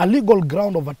 A legal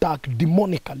ground of attack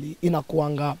demonically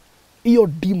inakuanga hiyo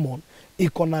demon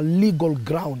iko na legal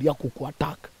ground ya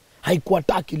kukuattack.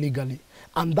 Haikuattack illegally.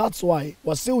 And that's why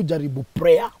wase ujaribu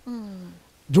prayer.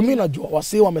 Jumi najua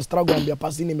wase wamestruggle ambia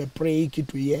pasi nimepray hii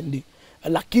kitu iendi.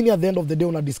 Lakini at the end of the day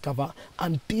una discover,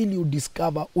 until you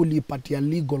discover ulipatia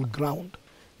legal ground,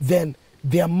 then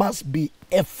there must be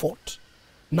effort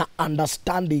na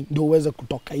understanding ndio uweze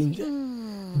kutoka nje.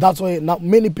 That's why now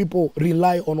many people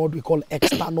rely on what we call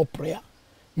external prayer.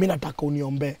 Mimi nataka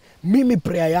uniombe. Mimi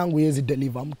prayer yangu yezi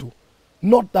deliver mtu.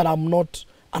 Not that I'm not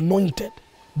anointed,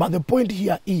 but the point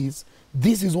here is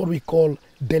this is what we call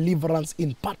deliverance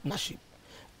in partnership.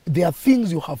 There are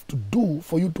things you have to do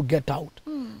for you to get out.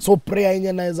 So prayer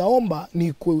yenye naweza omba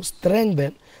ni ku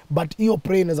strengthen, but hiyo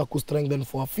prayer inaweza ku strengthen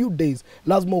for a few days.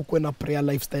 Lazima ukuwe na prayer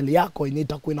lifestyle yako yenye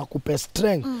itakuwa inakupa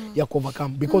strength ya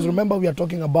overcome. Because remember we are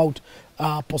talking about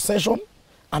possession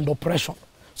and oppression.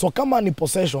 So kama ni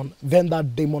possession, then that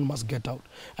demon must get out.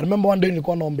 I remember one day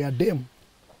nilikuwa naombea dem.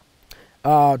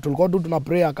 Tulikuwa tu tuna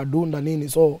prayer akadunda nini.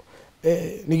 So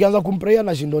nikianza kumprayer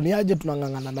na shindoni aje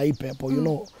tunangangana na hii pepo, you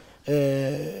know.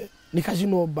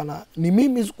 Nikashindwa bana, ni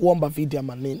mimi sikuomba fiti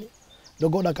ama nini. The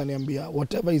God akaniambia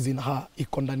whatever is in her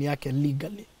iko ndani yake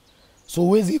legally. So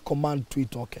huwezi command tu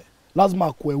itoke. Lazima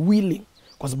akuwe willing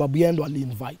kwa sababu yeye ndo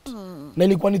ali-invite. Na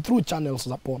ilikuwa ni through channels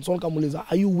za porn. So nikamuuliza,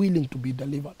 are you willing to be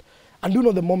delivered? And you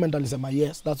know the moment alisema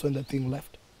yes, that's when the thing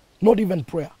left. Not even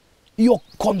prayer. Hiyo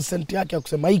consent yake ya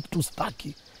kusema hii kitu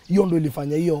staki, hiyo ndo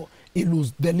ilifanya hiyo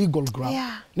lose the legal ground.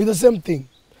 Yeah. Ni the same thing.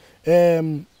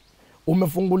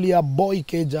 Umefungulia boy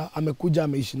keja, amekuja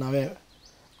ameishi na wewe.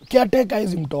 Kiateka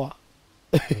hizi mtoa.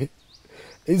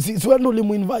 Si wewe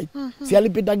ulimuinvite. Si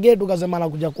alipita gate ukasema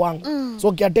anakuja kwangu.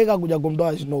 So kiateka kuja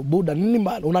kumtoa no buda nini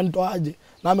mbaya unanitoa aje?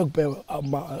 Na amekupewa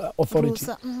authority.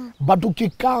 But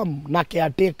ukikam na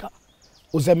kiateka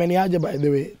usemeni aje by the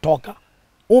way toka.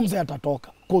 Umse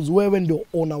atatoka cause wewe ndio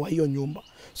owner wa hiyo nyumba.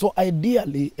 So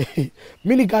ideally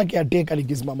mimi nikaa kiateka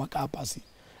nikisimama kapasi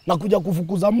na kuja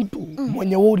kufukuza mtu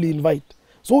mwenye wewe uli-invite.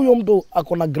 So huyo mtu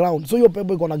ako na ground. So hiyo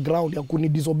pepo iko na ground ya kuni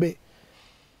disobey.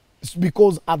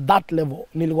 Because at that level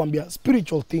nilikwambia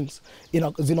spiritual things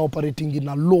zina operating in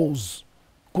laws.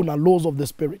 Kuna laws of the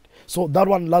spirit. So that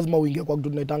one lazima uingie kwa kitu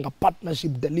tunaitanga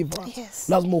partnership deliverance. Yes.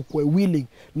 Lazima ukue willing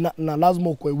na lazima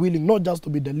ukue willing not just to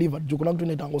be delivered. Juu kuna kitu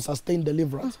tunaitanga sustain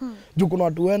deliverance. Juu kuna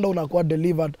watu wenda unakuwa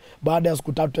delivered baada ya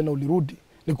siku 3 tena ulirudi.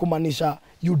 Ni kumaanisha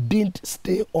you didn't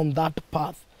stay on that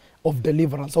path of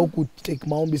deliverance. How could take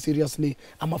maombi seriously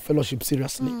ama fellowship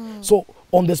seriously. So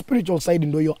on the spiritual side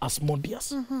ndio hiyo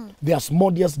Asmodeus. The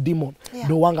Asmodeus demon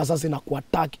ndio wanga sasa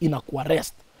inakuattack,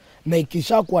 inakuarrest. Na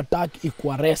ikisha kuattack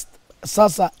ikuarrest.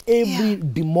 Sasa every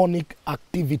demonic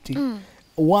activity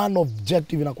one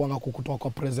objective inakuanga kukutoa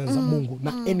kwa presence za Mungu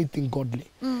na anything godly.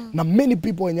 Na many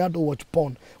people when you have to watch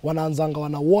porn wanaanzanga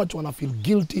wana watch wana feel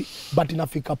guilty but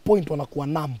inafika point wanakuwa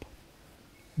numb.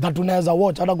 That unaweza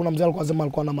watch hata kuna mzee alikuwa anasema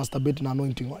alikuwa na masturbate na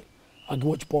anointing oil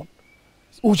akiwatch porn.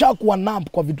 Ushakuwa numb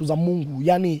kwa vitu za Mungu.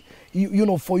 Yani you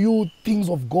know for you things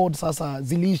of God sasa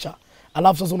zilisha.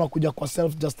 Alafu sasa unakuja kwa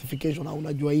self justification na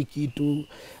unajua hii kitu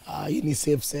hii ni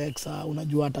safe sex,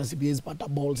 unajua hata CBS pata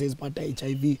balls pata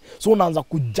HIV. So unaanza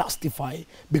kujustify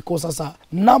because sasa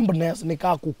numbness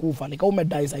nikaa kukufa, nikaa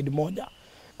umedie side moja.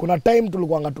 Kuna time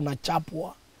tulikuanga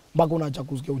tunachapwa mpaka unaacha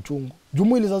kusikia uchungu.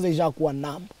 Jumwili sasa ishakuwa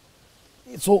numb.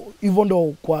 So hivyo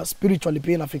ndo kwa spiritually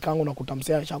pia inafikangu na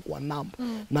kutamsia ishakuwa numb.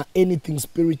 Na anything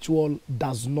spiritual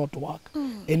does not work.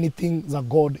 Anything that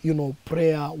God, you know,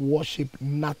 prayer, worship,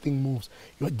 nothing moves.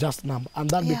 You're just numb. And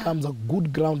that becomes a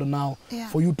good ground now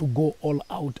for you to go all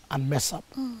out and mess up.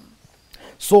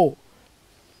 So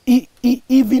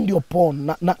even your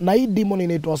porn, na hii demon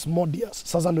inaitwa Asmodeus,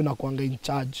 sasa ndo inakuanga in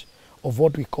charge of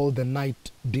what we call the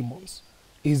night demons.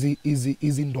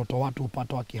 Hizi ndoto watu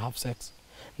upata waki-have sex.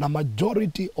 Na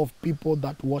majority of people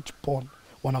that watch porn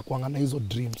wanakuanga na hizo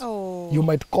dreams. You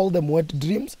might call them wet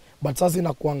dreams, but sasa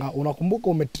inakuanga unakumbuka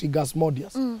umetrigger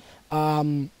Asmodeus.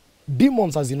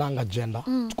 Demons hazinanga gender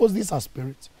because these are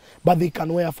spirits, but they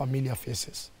can wear familiar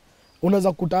faces.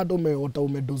 Unaweza kuta hata umeota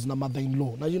umedoze na mother in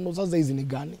law. Na you know sasa hizi ni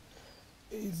gani?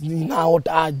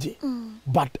 inaota aje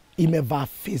but imevaa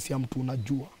face ya mtu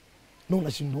unajua na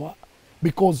unashindwa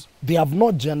because they have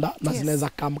no gender na zinaweza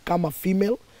kama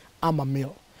female ama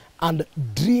male and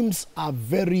dreams are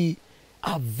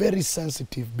very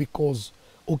sensitive because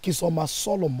ukisoma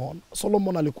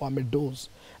Solomon alikuwa amedoze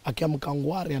akiamka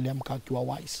ngware aliamka akiwa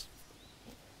wise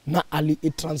na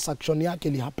transaction yake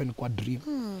ili happen kwa dream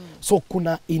so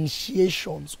kuna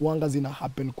initiations wanga zina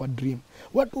happen kwa dream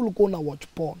watu ulikuwa una watch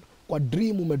porn kwa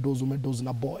dream umedoze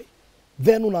na boy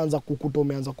then unaanza kukuta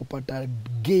umeanza kupata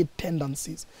gay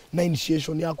tendencies na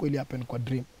initiation yako ili happen kwa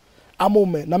dream ama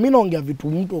na mimi naongea vitu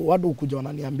mtu watu ukuja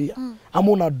wananiambia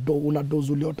ama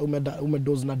unadoze uliota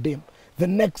umedoze na dem the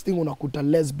next thing unakuta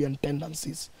lesbian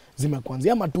tendencies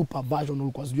zimekuanzia ama tu perversion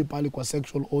ulikuwa sijui pale kwa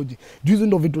sexual orgy hizo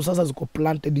ndo vitu sasa ziko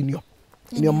planted in your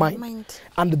mind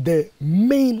and the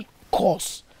main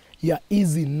cause ya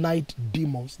easy night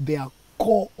demons their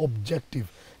core objective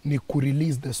ni ku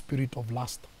release the spirit of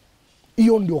lust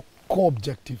hiyo ndio core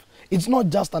objective it's not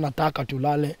just an attack at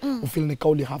ulale ufeel ni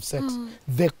kauli have sex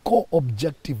the core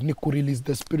objective ni ku release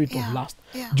the spirit of lust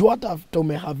juu hata after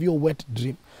ume have your wet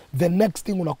dream the next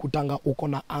thing unakutanga uko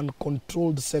na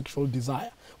uncontrolled sexual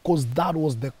desire because that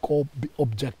was the core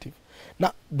objective.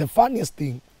 Now the funniest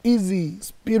thing easy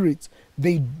spirits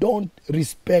they don't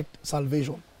respect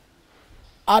salvation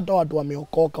hata watu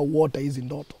wameokoka wote hizi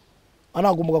ndoto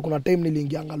anakumbuka kuna time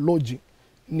niliingianga lodging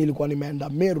nilikuwa nimeenda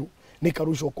Meru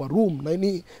nikarushwa kwa room na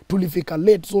ni tulifika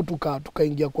late so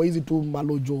tukaingia kwa hizi tu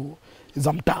malojo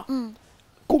za mtaa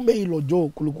kumbe hilo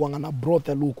jo kulikuwa na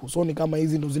brothel huko so ni kama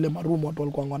hizi ndo zile marumu watu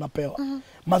walikuwa wanapewa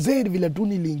mazee vile tu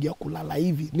niliingia kulala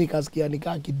hivi nikasikia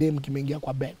nikaa kidem kimeingia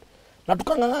kwa bed na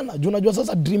tukangangana juu unajua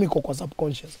sasa dream iko kwa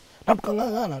subconscious na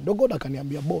tukangangana ndio God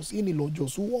akaniambia boss hii ni lojo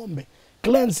suombe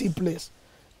cleanse place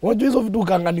unajua hizo vitu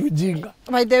kangani ujinga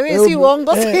by the way si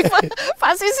uongo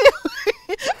fasisi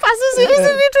hizi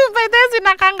vitu by the way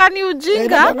zinakangani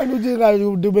ujinga kangani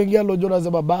ujinga umeingia lojo na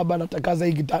sema baba natakaza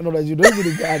hii kitano na jido hizi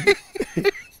ni gani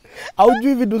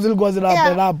aujui vitu zilikuwa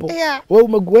zinahappen hapo wewe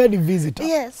umekuwa ni visitor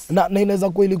na inaweza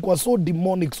kuwa ilikuwa so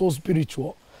demonic so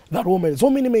spiritual that woman so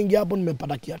mimi nimeingia hapo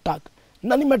nimepata kiattack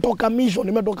na nimetoka mission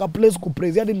nimetoka place ku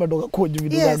praise hadi nimetoka koji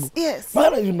vitu zangu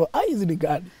mara you know hizi ni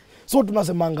gani so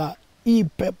tunasemanga hii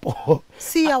pepo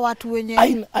si ya watu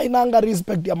wenyewe hainanga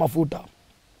respect ya mafuta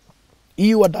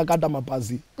hii watakata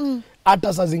mapazi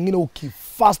hata saa zingine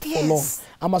ukifast for long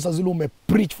ama saa zile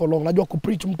umepreach for long unajua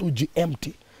kupreach mtu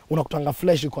uji-empty unakutanga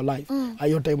flesh iko live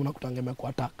hiyo time unakutanga imekuwa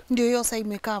attack ndio hiyo sasa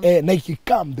imekam na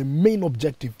ikikam the main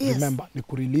objective remember ni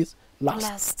ku release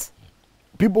lust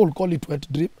people will call it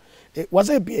wet dream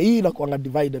wase pia hii inakuanga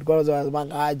divided kwa sababu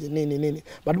wanasema aje nini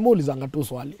but muulizanga tu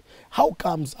swali how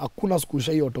comes hakuna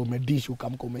sikusha hiyo to umedish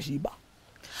ukamka umeshiba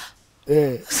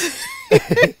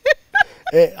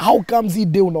how comes hii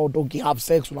day unaotoki have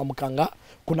sex unamkanga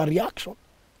kuna reaction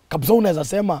kabisa unaweza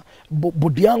sema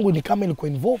body yangu ni kama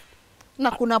ilikuwa involved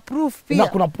na kuna proof pia na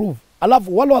kuna proof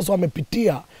alafu wale watu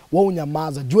wamepitia wao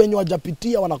unyamaza juu wenye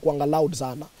wajapitia wanakuanga loud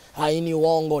sana haini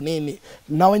uongo nini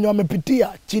na wenye wamepitia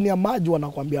chini ya maji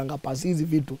wanakuambianga pasi hizi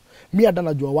vitu mimi hata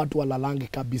najua watu walalangi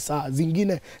kabisa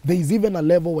zingine there is even a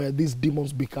level where these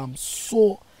demons become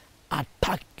so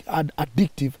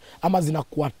addictive ama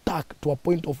zinakuattack to a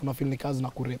point of una feel ni kazi na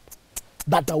kurep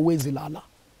that hauwezi lala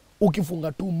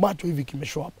ukifunga tu macho hivi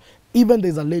kimeshow up even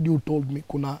there's a lady who told me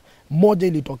kuna moja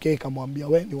ilitokea ikamwambia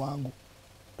wewe ni wangu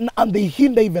and they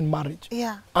hinder even marriage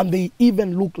and they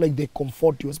even look like they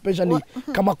comfort you especially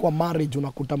kama kwa marriage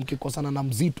unakuta mkikosana na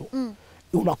mzito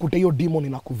unakuta hiyo demon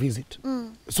inakuvisit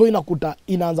so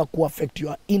inaanza kuaffect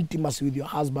your intimacy with your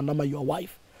husband ama your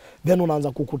wife then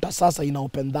unaanza kukuta sasa ina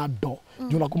open that door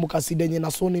juu unakumbuka seed yenye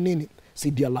na soni nini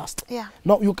seed ya lust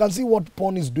now you can see what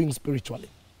porn is doing spiritually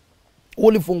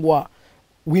ulifungua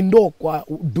window kwa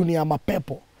dunia ya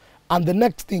mapepo and the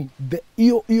next thing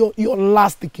hiyo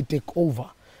lust ikitake over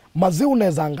mazee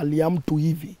unaweza angalia mtu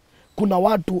hivi kuna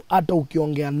watu hata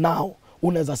ukiongea nao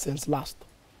unaweza sense lust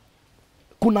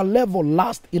kuna level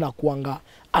lust inakuanga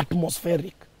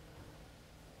atmospheric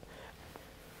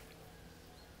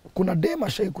kuna dema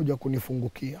shai kuja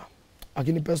kunifungukia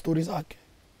akinipea stories zake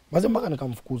mazee mpaka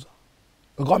nikamfukuza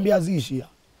nikamwambia ziishia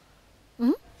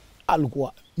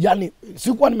alikuwa yani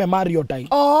sikuwa nimemari hiyo time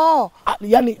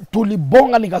yani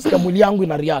tulibonga nikasikia mwili yangu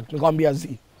ina react nikamwambia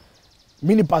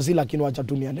mimi ni pasi lakini acha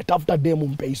tu niende tafuta demo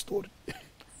mpe story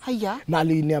haya na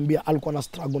aliniambia alikuwa na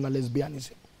struggle na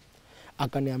lesbianism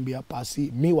akaniambia pasi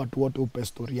mimi watu wote upe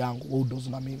story yangu wewe does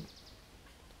na mimi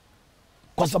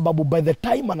kwa sababu by the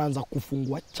time anaanza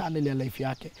kufungua channel ya life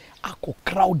yake ako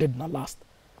crowded na lust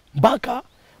mpaka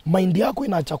mind yako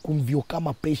inaacha kumview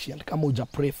kama patient, kama uja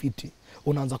pray fiti,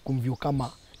 unaanza kumview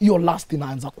kama hiyo lust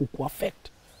inaanza kukuaffect.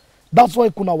 That's why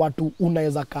kuna watu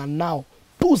unaweza kaa nao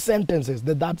 2 sentences,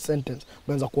 the third sentence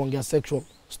unaanza kuongea sexual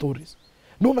stories.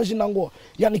 No unashinda ngo,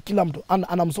 yani kila mtu, and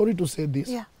I'm sorry to say this,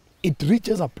 it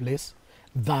reaches a place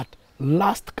that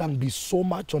lust can be so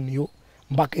much on you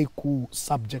mpaka iku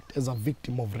subject as a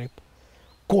victim of rape.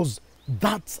 Cause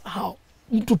that's how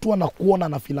mtu tu anakuona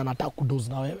na feel anataka kudoze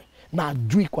na wewe na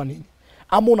ajui kwa nini.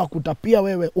 Ama unakuta pia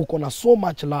wewe uko na so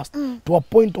much lust to a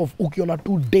point of ukiona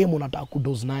tu demo unataka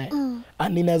kudoze naye.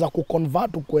 And inaweza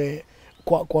kuconvert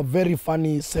kwa very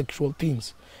funny sexual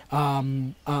things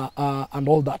and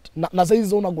all that. Na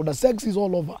saizi unakuta sex is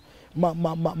all over.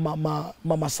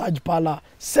 Massage parlor,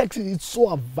 sex is so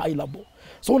available.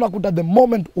 So unakuta the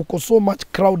moment uko so much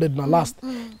crowded na lust,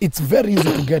 it's very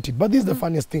easy to get it. But this is the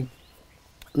funniest thing.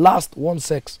 Lust wants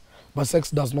sex, but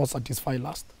sex does not satisfy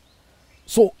lust.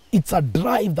 So it's a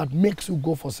drive that makes you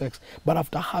go for sex. But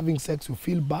after having sex, you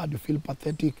feel bad, you feel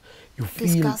pathetic, you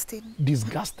feel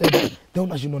disgusted. Then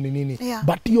unashindwa ni nini.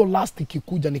 But hiyo lust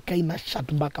ikikuja ni kaina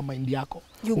shut mpaka mind yako.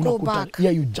 You go back.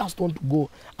 Yeah, you just want to go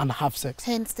and have sex.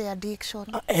 Hence the addiction.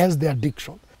 Hence the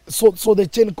addiction. So the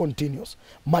chain continues.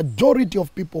 Majority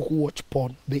of people who watch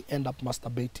porn, they end up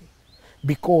masturbating.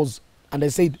 Because, and I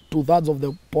said 2/3 of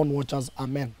the porn watchers are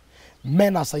men.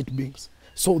 Men are sight beings.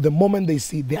 So the moment they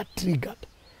see, they are triggered.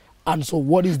 And so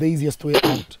what is the easiest way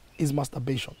out is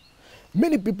masturbation.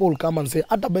 Many people will come and say,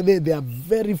 there are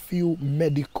very few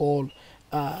medical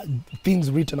things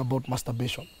written about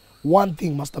masturbation. One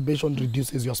thing, masturbation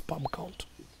reduces your sperm count.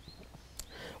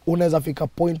 Unaweza fika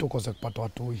point ukose kupata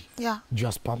watoi. Juu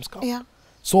ya sperm count.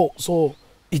 So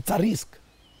it's a risk.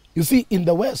 You see, in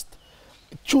the West,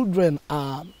 children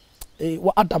are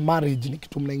hata marriage ni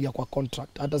kitu mnaingia kwa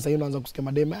contract. Hata sasa unaanza kusikia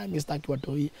madema, mimi sitaki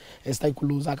watoi, sitaki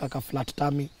kuluza kaka flat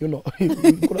tummy, you know.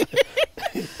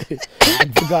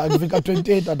 Akifika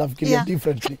 28 atafikiria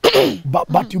differently.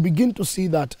 But you begin to see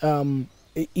that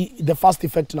the first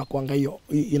effect inakuanga hiyo,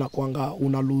 inakuanga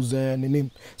una lose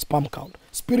sperm count.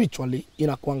 Spiritually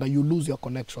inakuanga you lose your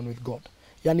connection with God.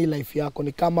 Yani life yako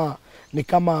ni kama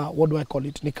what do I call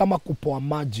it? Ni kama kupoa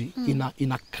maji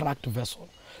in a cracked vessel.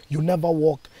 You never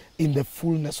walk in the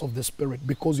fullness of the spirit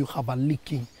because you have a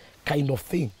leaking kind of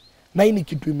thing. Na hii ni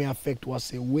kitu imeaffect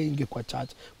wase wengi kwa church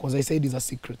because I said it's a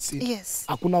secret sin.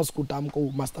 Hakuna usikutamko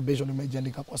masturbation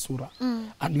imejiandika kwa sura.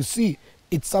 And you see,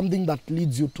 it's something that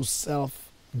leads you to self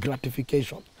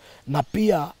gratification. Na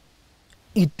pia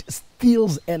it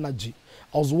steals energy.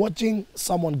 I was watching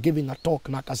someone giving a talk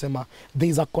na akasema there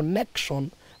is a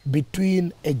connection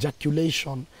between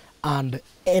ejaculation and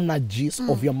energies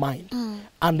of your mind.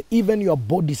 And even your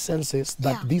body senses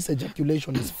that this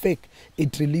ejaculation is fake.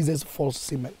 It releases false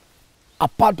semen. A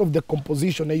part of the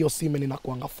composition of your semen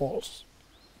inakuanga false.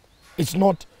 It's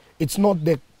not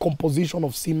the composition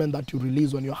of semen that you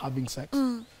release when you're having sex.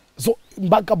 So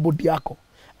mpaka body yako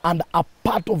and a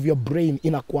part of your brain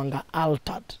inakuanga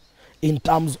altered in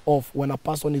terms of when a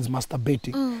person is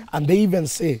masturbating. And they even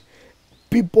say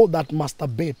people that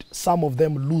masturbate, some of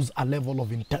them lose a level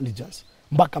of intelligence,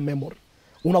 mpaka memory.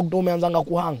 Unakuta umeanzanga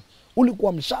kuhang,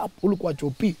 ulikuwa msharp, ulikuwa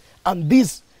chopi. And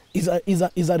this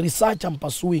is a research I'm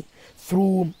pursuing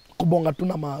through kubonga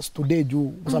tuna ma study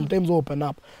juu. Sometimes open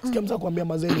up. Sikia msa kuambia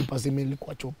mazeni pasi mimi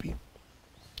nilikuwa chopi.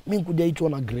 Mimi kuja hicho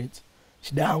na grades.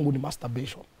 Shida yangu ni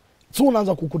masturbation. So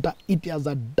unaanza kukuta it has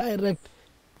a direct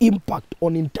impact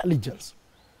on intelligence.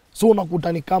 So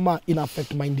unakuta ni kama ina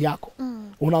affect mind yako.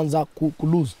 Unaanza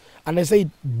lose. And I say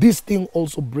this thing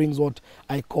also brings what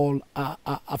I call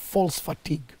a false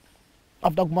fatigue.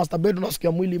 After masturbate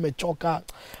unasikia mwili imechoka,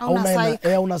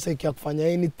 hauna seki ya kufanya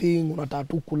anything, unataka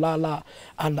tu kulala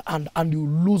and you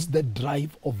lose the drive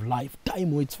of life.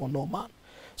 Time waits for no man.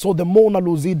 So the more una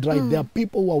lose drive, there are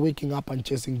people who are waking up and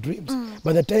chasing dreams.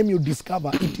 By the time you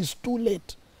discover, it is too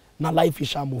late. Now life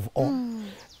isha move on.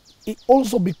 It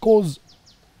also because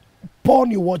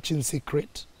porn you watch in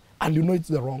secret and you know it's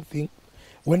the wrong thing.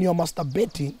 When you're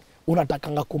masturbating,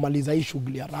 unatakanga kumaliza hii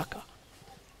shughuli haraka.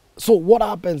 So what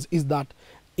happens is that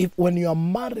when you are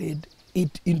married,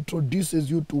 it introduces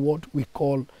you to what we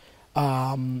call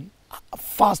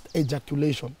fast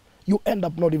ejaculation. You end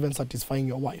up not even satisfying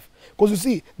your wife. Because you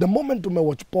see, the moment you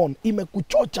watch porn,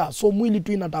 imekuchocha, so mwili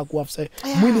tu inataka kuafse.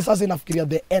 Mwili sasa inafikiria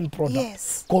the end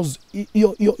product. Because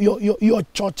your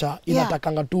chocha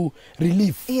inatakanga tu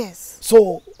relief.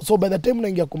 So by the time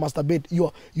unaingia kumasturbate,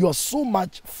 you are so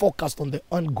much focused on the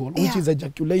end goal, which is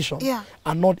ejaculation,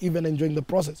 and not even enjoying the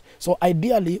process. So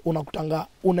ideally,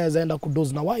 unaweza enda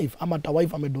kudoze na wife, ama ta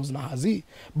wife amedoze na hazi.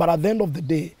 But at the end of the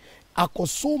day, ako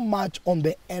so much on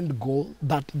the end goal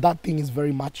that that thing is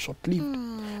very much short-lived.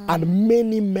 And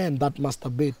many men that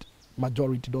masturbate,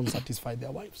 majority don't satisfy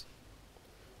their wives.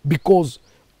 Because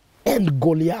end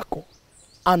goal yako.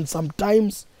 And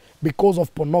sometimes because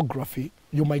of pornography,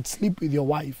 you might sleep with your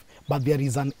wife, but there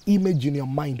is an image in your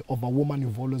mind of a woman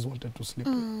you've always wanted to sleep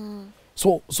with.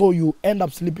 So you end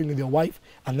up sleeping with your wife,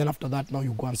 and then after that, now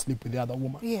you go and sleep with the other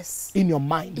woman. Yes. In your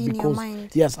mind. In because, your mind.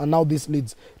 Yes, and now this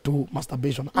leads to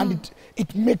masturbation. And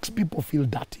it makes people feel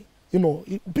dirty. You know,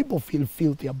 people feel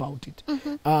filthy about it.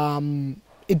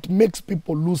 It makes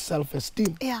people lose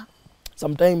self-esteem. Yeah.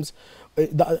 Sometimes,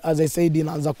 as I said,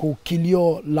 inaanza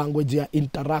kukilio language ya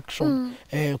interaction,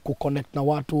 kuconnect na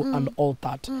watu and all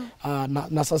that.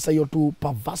 Na sasa hiyo tu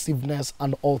pervasiveness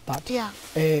and all that. Yeah.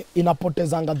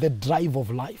 Inapotezanga the drive of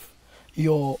life.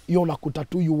 Yo unakuta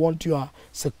tu, you want your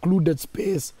secluded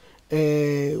space,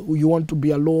 you want to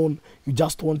be alone, you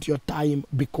just want your time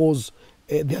because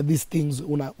there are these things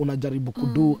unajaribu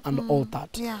kudu and all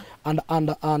that. Yeah.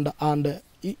 And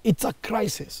it's a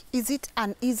crisis. Is it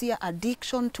an easier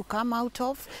addiction to come out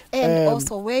of? And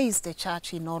also, where is the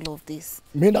church in all of this?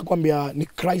 Mimi nakwambia ni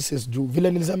crisis juu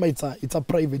vile nilisema, it's a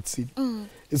private scene.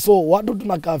 So watu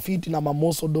tunakaa fiti na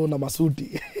mamosodo na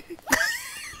masuti.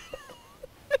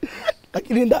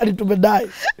 Lakini ndani tumedai.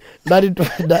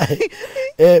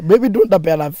 Maybe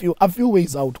tunatapea a few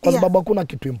ways out. Kwa sababu hakuna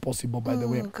kitu impossible, by the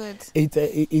way. Good.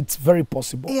 It's very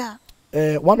possible. Yeah.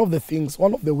 One of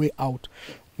the way out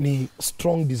ni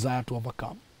strong desire to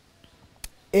overcome.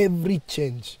 Every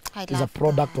change is a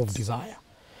product of desire.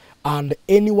 And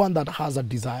anyone that has a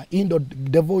desire, the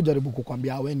devil jaribu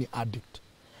kukwambia wewe ni addict.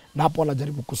 Na hapo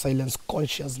anajaribu kusilence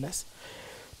consciousness.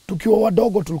 Tukiwa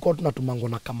wadogo tulikuwa tunatumango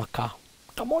na kamakaa.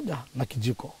 Kamoja na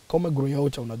kijiko. Kama grow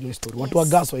ucha unajua history. Watu wa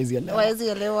gas waezi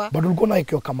elewa. But ulikuwa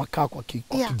unaekewa kamakaa kwa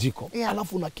kijiko. Yeah.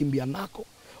 Alafu unakimbia nako.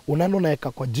 Unaenda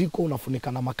unaeka kwa jiko,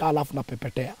 unafunika na makaa, alafu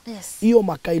unapepetea. Yes. Hiyo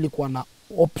makaa ilikuwa na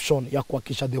option ya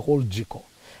kuhakisha the whole jiko.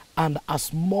 And a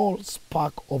small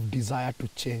spark of desire to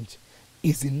change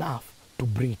is enough to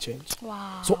bring change.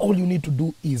 Wow. So all you need to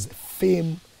do is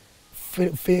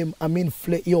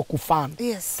kufan.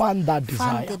 Yes. Fan that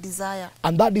desire. Fan the desire.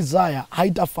 And that desire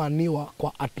haitafaniwa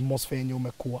kwa atmosphere yenye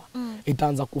umekuwa.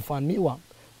 Itaanza kufaniwa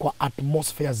kwa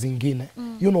atmosphere zingine.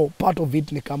 You know, part of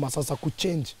it ni kama sasa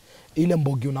kuchange ile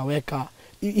mbogi unaweka,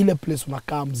 ile place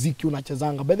unakaa, mziki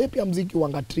unachezanga. But pia mziki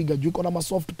wanga trigger juu iko na ma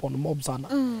soft porn mob sana.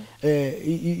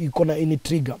 Iko na ini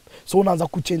trigger. So unaanza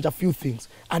kuchange a few things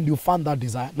and you find that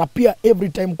desire. Na pia every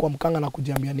time kwa mkanga na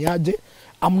kujiambia ni aje,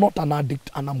 I'm not an addict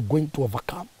and I'm going to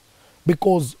overcome.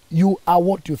 Because you are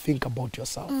what you think about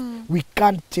yourself. We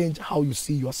can't change how you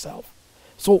see yourself.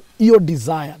 So your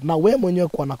desire, na wewe mwenyewe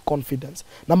kuwa na confidence.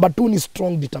 Number 2 ni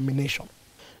strong determination.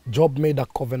 Job made a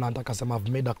covenant, akasema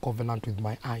I've made a covenant with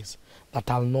my eyes that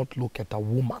I'll not look at a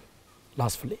woman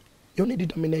lustfully. You need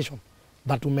determination.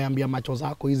 That umeambia macho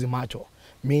zako hizi macho,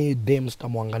 me dames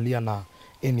tamwangalia na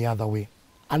any other way.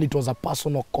 And it was a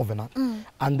personal covenant.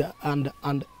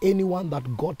 And anyone that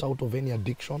got out of any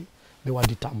addiction, they were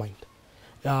determined.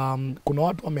 Kuna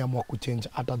watu wameamua kuchange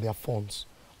hata their phones.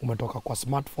 Umetoka kwa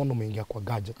smartphone umeingia kwa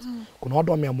gadgets. Kuna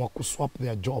watu wameamua kuswap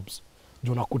their jobs.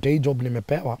 Juu nakuta hii job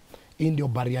nimepewa, hii ndio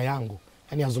barrier yangu.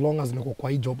 Yani as long as niko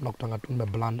kwa hii job nakutanga tu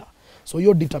nimeblanda. So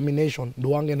your determination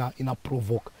ndo wange ina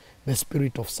provoke the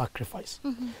spirit of sacrifice.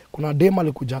 Kuna dem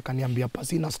alikuja akaniambia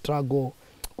pasi na struggle,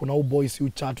 kuna u boy si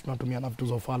chat tunatumia na vitu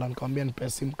za ufala, nikamwambia nipe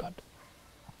sim card.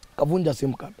 Kavunja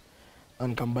sim card. Na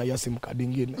nikamwambia sim card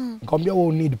nyingine. Nikamwambia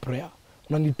we need prayer.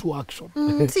 Una need to action.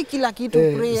 Si kila kitu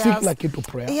prayers. Si kila kitu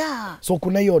prayer. Yeah. So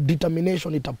kuna hiyo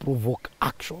determination ita provoke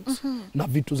actions na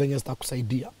vitu zenye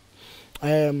zitakusaidia.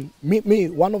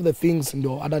 One of the things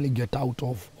ndio hata ni get out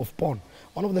of porn.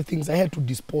 One of the things I had to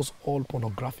dispose all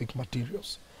pornographic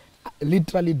materials.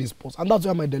 Literally dispose. And that's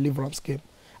where my deliverance came.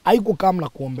 Haiku kama na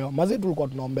kuombewa. Mazi tulikuwa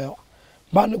tunaombewa.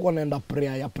 Bado kwa naenda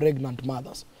prayer ya pregnant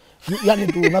mothers. Yani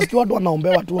tu nasikia watu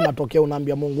wanaombewa tu, unatokea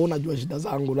unaambia Mungu unajua shida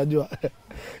zangu, unajua.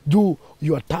 Juu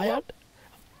you are tired,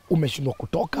 umeshindwa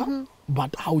kutoka,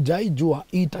 but haujaijua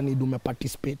itanid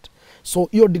umeparticipate. So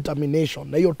hiyo determination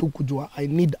na hiyo tu kujua I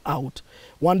need out.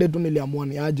 One day tu niliamua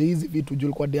ni aje hizi vitu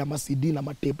juu kwa dia CD na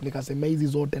matape, nikasema hizi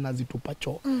zote nazitupa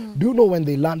choo. Do you know when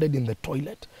they landed in the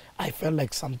toilet, I felt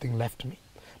like something left me.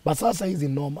 But sasa hizi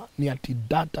noma ni ati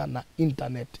data na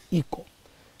internet iko.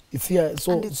 It's here,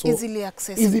 so easily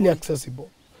accessible. Easily accessible.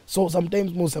 So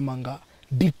sometimes musemanga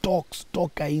detox,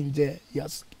 toka nje,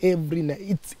 yes,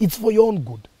 it's for your own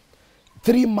good.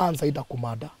 3 months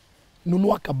haitakumada.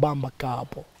 Nunua kabamba ka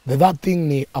hapo. The third thing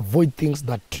ni avoid things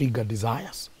that trigger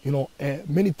desires. You know,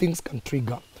 many things can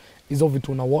trigger. Hizo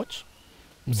vitu una watch,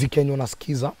 mziki yenye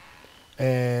unasikiza,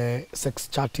 sex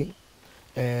chatting,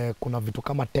 kuna vitu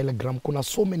kama Telegram, kuna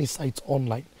so many sites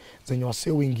online zenye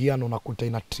wase uingia na unakuta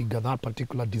ina trigger that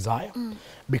particular desire.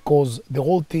 Because the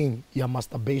whole thing ya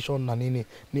masturbation na nini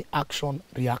ni action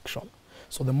reaction.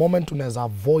 So the moment unaweza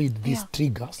avoid these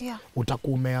triggers,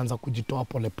 utakuwa umeanza kujitoa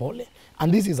pole pole.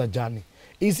 And this is a journey.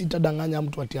 Hii sitadanganya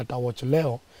mtu ati ata watch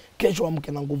leo, kesho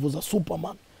amke na nguvu za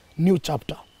Superman. New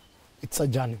chapter. It's a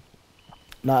journey.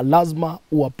 Na lazima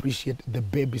appreciate the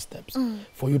baby steps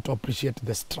for you to appreciate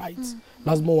the strides.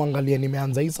 Lazima uangalie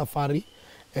nimeanza hii safari,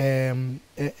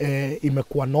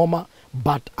 imekuwa noma,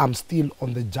 but I'm still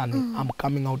on the journey. I'm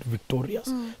coming out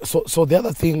victorious. So the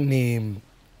other thing ni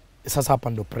sasa hapa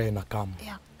ndo prayer na come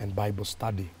and Bible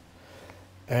study.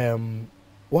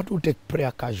 What will take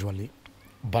prayer casually,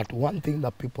 but one thing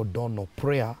that people don't know,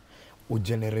 prayer will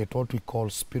generate what we call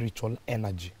spiritual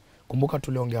energy. Kumbuka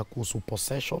tuliongea kuhusu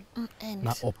possession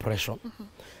na oppression.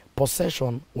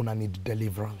 Possession una need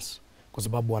deliverance kwa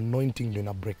sababu anointing ndio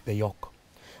ina break the yoke.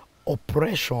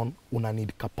 Oppression una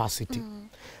need capacity.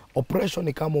 Oppression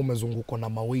ni kama umezungukwa na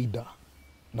mawaida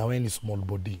na wewe ni small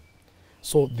body.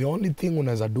 So the only thing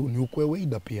unaweza do ni ukue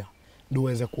waida pia ndio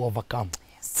uweze ku overcome.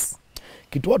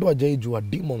 Kitu watu wajaijua,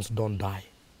 demons don't die.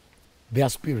 They are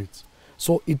spirits.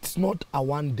 So it's not a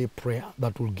one day prayer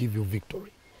that will give you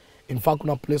victory. In fact,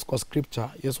 kuna place kwa scripture,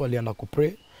 Yesu alienda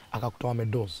kupray, akakutoa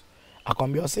medozi.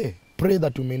 Akamwambia say, pray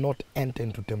that you may not enter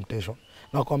into temptation.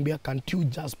 Na akamwambia, can't you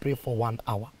just pray for 1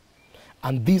 hour?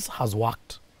 And this has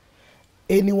worked.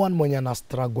 Anyone mwenye ana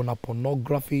struggle na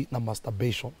pornography na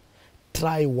masturbation,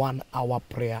 try 1 hour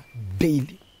prayer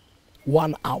daily.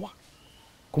 1 hour.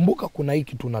 Kumbuka kuna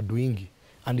hiki tunadoingi,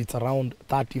 and it's around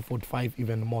 30, 45,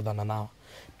 even more than an hour.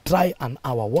 Try an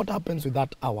hour. What happens with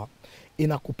that hour?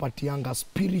 Inakupatianga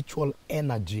spiritual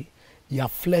energy ya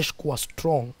flesh kuwa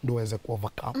strong ndio uweze ku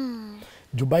overcome.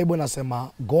 Juu Bible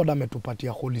inasema God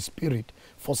ametupatia Holy Spirit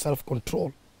for self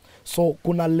control. So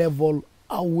kuna level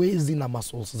awezi na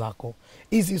muscles zako.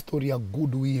 Hizi story ya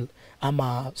goodwill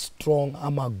ama strong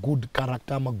ama good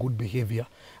character ama good behavior,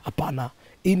 hapana.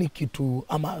 Hii ni kitu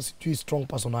ama sijui strong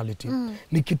personality.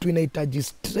 Ni kitu inahitaji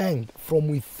strength from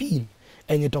within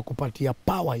enye itakupatia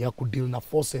power ya kudeal na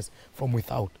forces from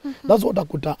without. That's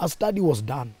what a study was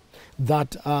done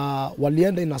that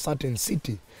walienda in a certain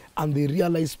city and they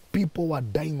realized people were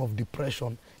dying of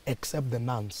depression except the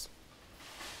nuns.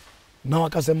 Na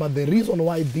wakasema the reason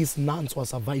why these nuns were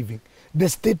surviving, the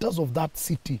status of that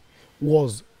city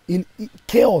was in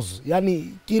chaos.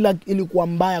 Yani kila ilikuwa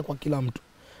mbaya kwa kila mtu.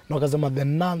 Na wakasema the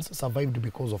nuns survived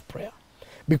because of prayer.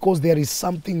 Because there is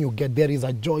something you get, there is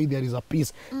a joy, there is a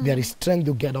peace, there is strength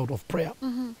you get out of prayer.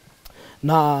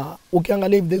 Na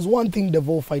ukiangalia, if there's one thing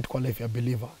devil fight kwa life ya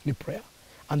believer, ni prayer.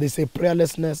 And they say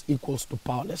prayerlessness equals to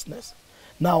powerlessness.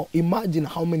 Now imagine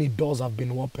how many doors have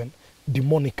been opened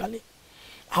demonically.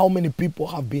 How many people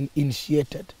have been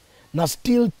initiated. Now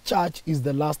still church is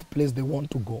the last place they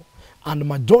want to go. And the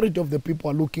majority of the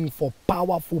people are looking for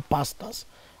powerful pastors.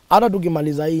 Hata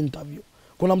tukimaliza hii interview,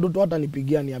 kuna mtu hata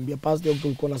nipigia niambia, pastor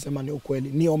ulikuwa unasema ni ukweli,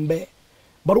 niombe.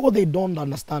 But what they don't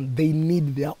understand, they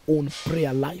need their own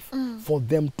prayer life for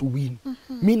them to win.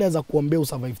 Mimi naweza kuombea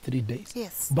usurvive 3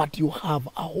 days. But you have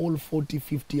a whole 40,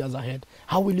 50 years ahead.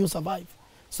 How will you survive?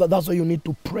 So that's why you need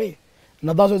to pray.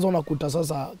 Na that's why unakuta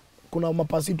sasa kuna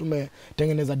mapasi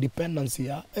tumetengeneza dependency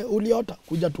ya uliota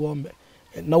kuja tuombe.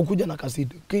 Na ukuja na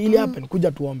kasidi. Ili happen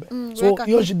kuja tuombe. So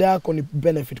hiyo shida yako ni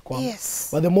benefit kwangu.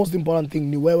 But the most important thing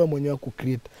ni wewe mwenyewe ku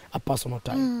create a personal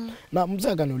time. Na mzee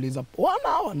akaniuliza, 1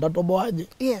 hour ndatoboaje?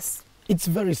 It's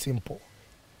very simple.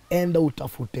 Enda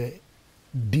utafute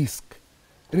disk.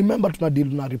 Remember tuna deal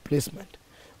na replacement.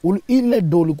 Ile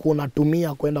do ulikuwa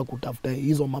unatumia kwenda kutafuta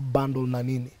hizo mabundle na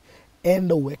nini,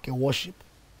 enda uweke worship.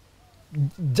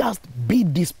 Just be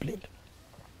disciplined.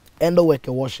 Enda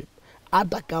uweke worship.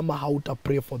 Hata kama hauta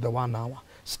pray for the 1 hour,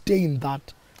 stay in that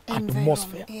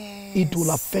atmosphere. It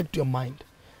will affect your mind.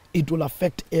 It will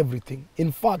affect everything.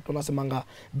 In fact, unasemanga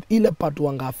ile part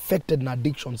wanga affected na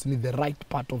addictions ni the right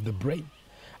part of the brain.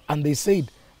 And they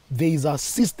said there is a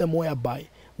system whereby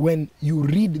when you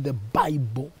read the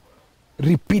Bible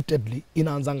repeatedly,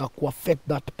 inaanzanga ku affect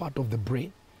that part of the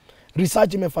brain.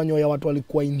 Research imefanywa ya watu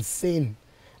walikuwa insane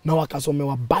na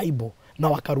wakasomewa Bible na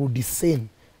wakarudi sane.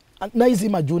 Na hizi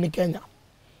majuni Kenya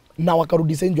na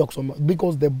wakarudi sane juu kusoma,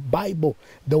 because the Bible,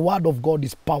 the word of God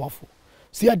is powerful.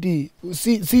 Si ati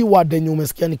si word yenye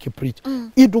umesikia nikipreach.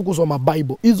 Itu kusoma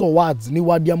Bible, hizo words ni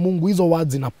word ya Mungu, hizo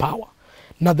words zina power.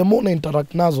 Na the more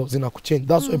interact nazo zina kuchange.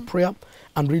 That's why prayer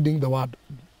and reading the word.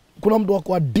 Kuna mtu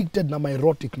wako addicted na my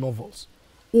erotic novels.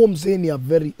 Huo mseni are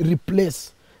very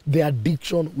replace the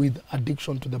addiction with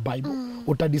addiction to the Bible.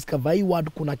 Utadiscover hii word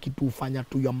kuna kitu ufanya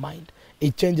to your mind.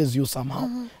 It changes you somehow.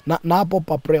 Na hapo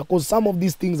pa prayer, because some of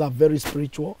these things are very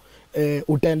spiritual.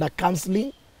 Utaenda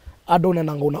counseling, hata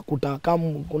unaenda unakuta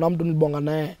kama kuna mtu nilibonga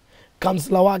naye,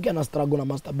 counselor wake ana struggle na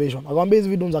masturbation. Akwambia hizi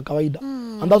vitu za kawaida.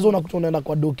 And that's unakuta unaenda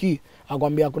kwa doki,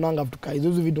 akwambia kunanga vitu kai.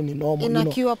 Hizo vitu ni normal, you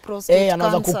know. Cure prostate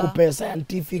anaanza cancer. kukupe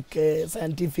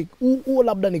scientific. Huo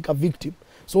labda ni ka victim.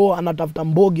 So anatafuta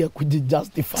mbogi ya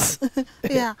kujijustify.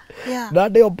 Yeah.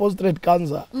 That day of prostate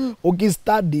cancer,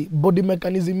 ukistudy body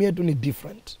mechanism yetu ni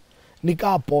different. Ni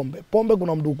kaa pombe. Pombe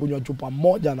kuna mtu kunywa chupa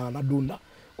moja na anadunda.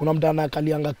 Kuna mtu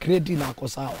anakalianga kreti na ako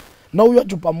sawa. Na huyo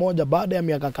chupa moja baada ya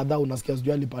miaka kadhaa unasikia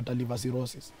sijui alipata liver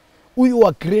cirrhosis. Huyu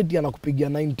wa kreti anakupigia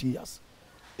 90 years.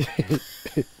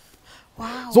 Wow.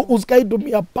 So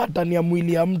usikaitumia pattern ya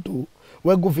mwili ya mtu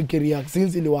wewe kufikiria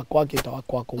since ili wako itawa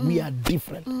kwako. We are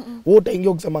different. Wote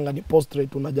ingia ukisema ni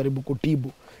prostate unajaribu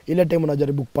kutibu. Ile time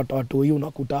unajaribu kupata watu hii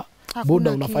unakuta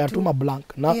buda unafanya tu ma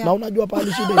blank. Na unajua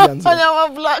pale shida inaanza. Fanya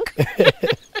ma blank.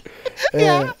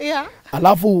 Yeah.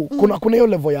 Alafu kuna hiyo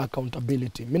level ya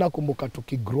accountability. Mimi nakumbuka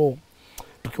tukigrow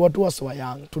tukiwa tu waswa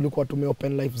young tulikuwa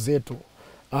tumeopen life zetu.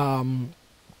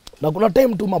 Na kuna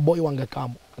time tu maboy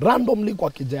wangekamo randomly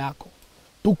kwa kija yako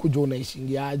tu kujua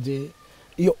unaishingiaje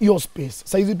your space.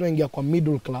 Sasa hizi tunaingia kwa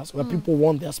middle class where people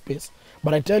want their space,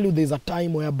 but I tell you there's a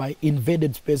time whereby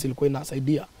invaded space ilikuwa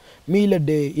inasaidia. Mi ile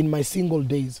day in my single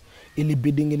days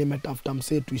ilibidi nimetafuta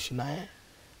msee tuishi naye.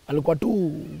 Alikuwa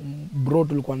tu bro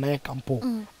tulikuwa naye kampo.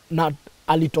 Na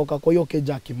alitoka kwa hiyo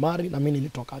keja akimari na mimi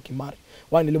nilitoka akimari.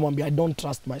 Why nilimwambia I don't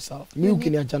trust myself. Mimi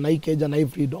ukiniacha na hii keja na hii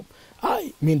freedom,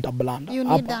 mimi nitablanda. You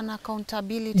need an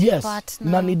accountability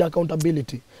partner. Na need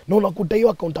accountability. Na unakuta hiyo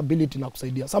accountability na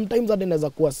kusaidia. Sometimes hata inaweza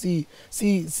kuwa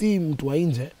si mtu wa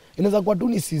nje. Inaweza kuwa tu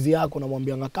ni sizi yako na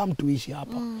mwambia come tuishi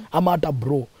hapa. Ama hata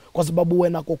bro. Kwa sababu wewe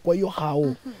nako kwa hiyo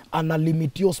ana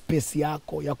limit your space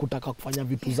yako ya kutaka kufanya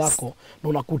vitu zako. Na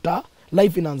unakuta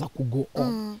life inaanza kugo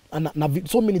on.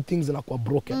 So many things zinakuwa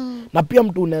broken. Na pia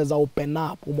mtu unaweza open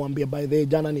up umwambie by the way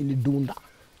jana nilidunda.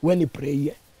 When you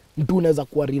pray, mtu unaweza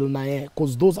kuwa real na yeye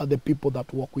because those are the people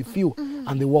that walk with you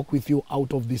and they walk with you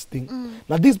out of this thing.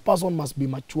 Now this person must be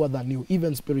mature than you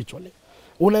even spiritually.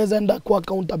 Unaweza enda kwa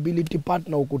accountability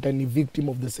partner ukute ni victim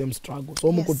of the same struggle.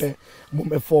 So mkute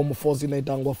mumeform force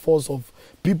inaitangwa force of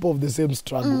people of the same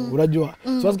struggle. Unajua?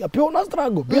 So asikia pia una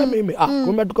struggle, pia mimi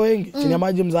kumbe tuko wengi chini ya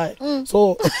maji mzae.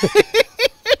 So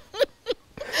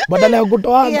badala ya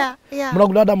kutoana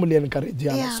mnakuta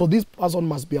mliencourageana. So this person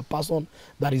must be a person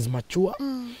that is mature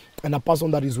and a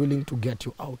person that is willing to get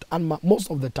you out. And most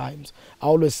of the times I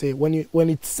always say when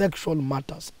it's sexual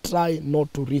matters, try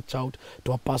not to reach out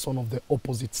to a person of the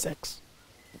opposite sex.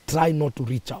 Try not to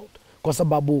reach out kwa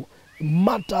sababu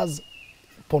matters,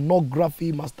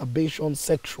 pornography, masturbation,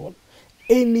 sexual,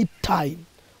 anytime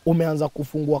umeanza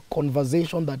kufungua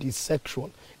conversation that is sexual,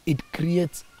 it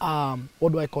creates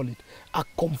what do I call it, a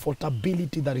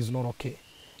comfortability that is not okay.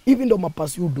 Even though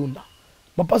mapasi udunda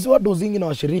mapasi wa dozingi na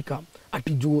washirika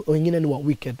atijuu wengine ni wa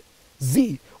wicked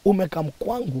umekam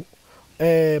kwangu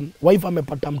wife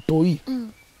amepata mtoi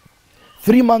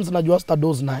 3 months najua sta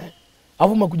dose naye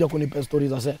afu umekuja kunipa stories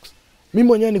za sex. Mimi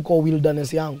mwenyewe niko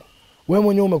wilderness yangu, wewe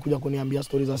mwenyewe umekuja kuniambia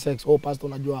stories za sex. Pastor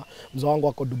unajua mzee wangu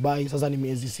ako Dubai sasa ni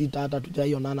miezi 6 hata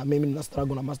tujaionana, mimi nina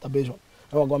struggle na masturbation.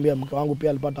 Nakwambia mke wangu pia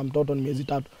alipata mtoto ni miezi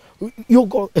 3.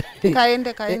 Yuko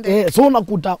kaende. So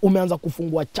unakuta umeanza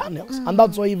kufungua channels. And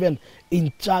that's why even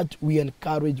in church we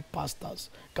encourage pastors,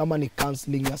 kama ni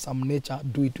counseling ya some nature,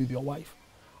 do it with your wife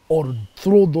or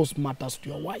throw those matters to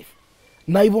your wife.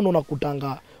 Na hivyo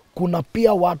unakutanga kuna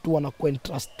pia watu wanakuwa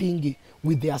entrusting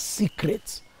with their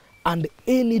secrets, and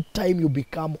anytime you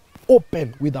become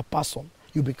open with a person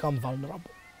you become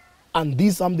vulnerable. And this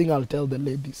is something I'll tell the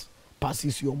ladies,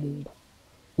 pasi sio Mungu.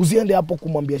 Usiende hapo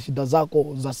kumwambia shida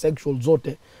zako za sexual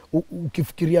zote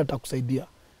ukifikiria atakusaidia.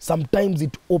 Sometimes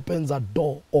it opens a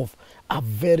door of a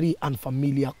very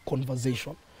unfamiliar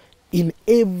conversation. In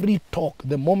every talk,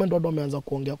 the moment watu wameanza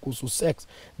kuongea kuhusu sex,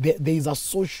 there is a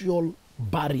social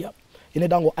barrier.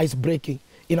 Inaitangwa ice breaking,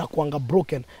 inakuanga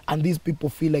broken, and these people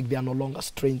feel like they are no longer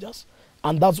strangers.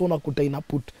 And that's when unakuta ina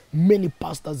put many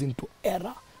pastors into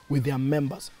error with their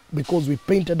members, because we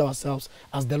painted ourselves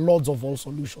as the lords of all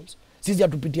solutions. Sisi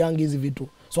hatupitiangi hizi vitu.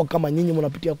 So kama nyinyi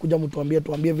mnapitia kuja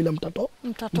tuambie vile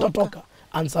mtatoka.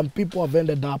 And some people have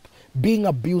ended up being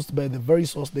abused by the very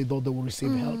source they thought they would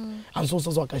receive help. And so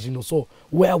wakashindo. So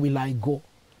where will I go?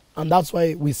 And that's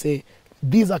why we say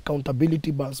this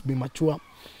accountability must be mature,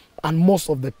 and most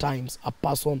of the times a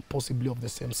person possibly of the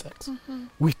same sex.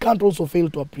 We can't also fail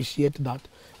to appreciate that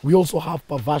we also have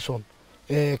perversion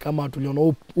kama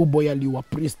tuliona boy aliwa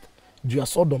priest juu ya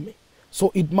sodomy.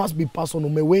 So it must be person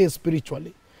umeweigh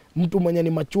spiritually. Mtu mwenye ni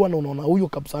machua na unaona huyu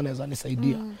kabisa anaweza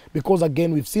nisaidia. Because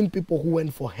again we've seen people who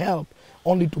went for help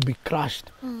only to be crushed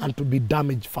and to be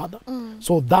damaged further.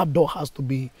 So that door has to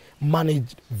be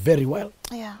managed very well.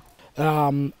 Yeah.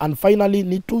 And finally,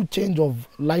 need to change of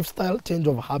lifestyle, change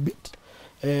of habit,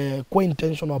 quite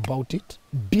intentional about it.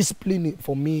 Discipline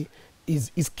for me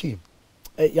is key.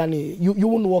 Yani, you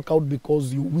won't walk out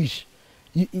because you wish.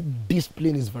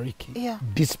 Discipline is very key. Yeah.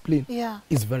 Discipline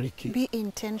is very key. Be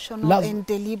intentional and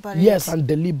deliberate. Yes, and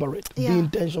deliberate. Yeah. Be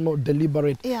intentional,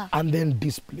 deliberate, and then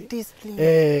discipline.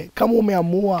 Kama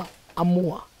umeamua,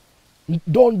 amua.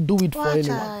 Don't do it for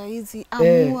anyone. Easy.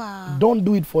 Don't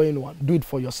do it for anyone. Do it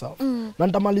for yourself. Na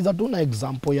nitamaliza tu na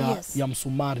example ya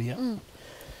msumari.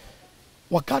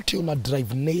 Wakati una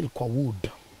drive nail kwa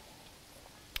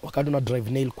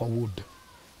wood.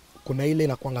 Kuna ile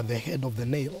inakuanga the head of the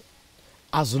nail.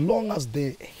 As long as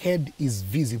the head is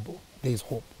visible, there is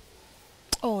hope.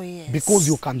 Oh yes. Because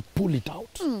you can pull it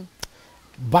out.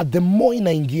 But the more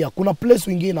inaingia, kuna place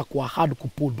uingia inakuwa hard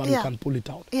kupull, but you can pull it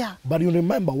out. But you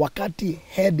remember, wakati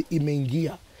head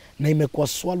imeingia na imekuwa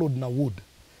swallowed na wood,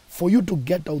 for you to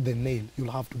get out the nail,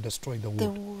 you'll have to destroy the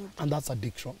wood. And that's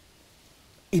addiction.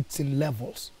 It's in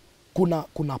levels.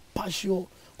 Kuna passion,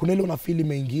 kuna ile unafeel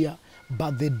imeingia,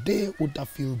 but the day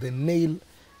utafeel the nail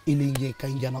iliingia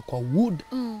ikaingia na kwa wood,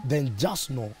 then just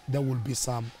know there will be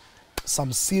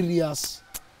some serious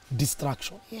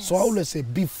distraction. So I always say,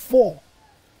 before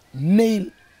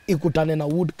nail ikutane na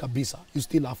wood kabisa, you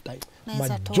still have time.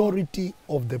 Majority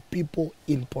of the people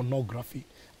in pornography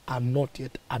are not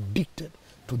yet addicted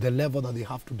to the level that they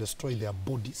have to destroy their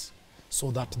bodies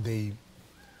so that they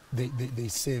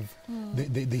save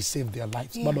their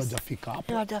lives. Bado hajafika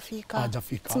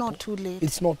hapo. It's not too late.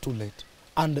 It's not too late.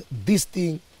 And this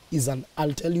thing is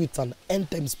I'll tell you, it's an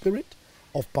end-time spirit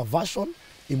of perversion,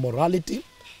 immorality,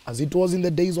 as it was in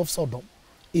the days of Sodom.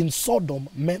 In Sodom,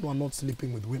 men were not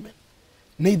sleeping with women.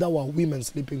 Neither were women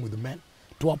sleeping with men,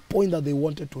 to a point that they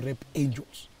wanted to rape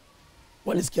angels.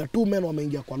 Walisikia two men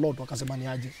wameingia kwa Lot, wakasema ni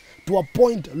aje. To a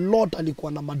point, Lot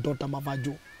alikuwa na madota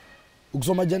mavajo.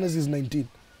 Ukisoma Genesis 19,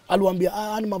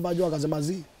 aliwaambia ani mavajo, akasema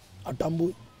zi,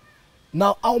 atambui.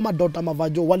 Now, au madota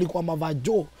mavajo, walikuwa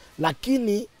mavajo,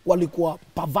 lakini walikuwa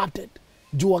perverted.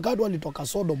 Juu wakati walitoka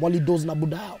Sodom, walidoze na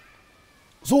buda yao.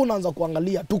 So unaanza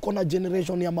kuangalia, tuko na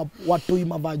generation ya watoi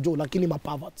mavajo, lakini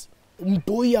maperverts.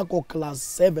 Mtoi yako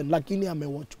class 7, lakini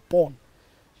amewatch porn.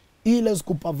 Ile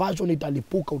siku perversion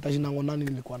italipuka, utashinda ngonani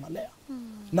nilikuwa nalea.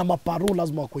 Na maparu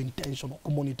lazima wako intentional,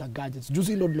 kumonitor gadgets.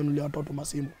 Juzi ndo tumenulia watoto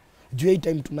masimu. Juu ya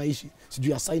time tunaishi,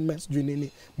 sijui assignments, sijui nini.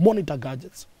 Monitor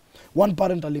gadgets. One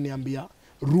parent aliniambia,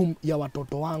 room ya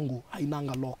watoto wangu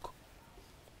hainanga lock.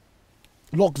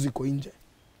 Lock ziko nje.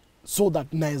 So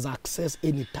that naeza access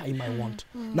any time I want.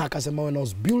 Na akasema when I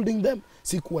was building them,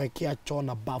 sikuwekea choo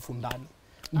na bafu ndani.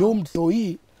 Ndio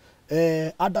mtoi,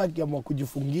 hata akiamua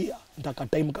kujifungia, nitaka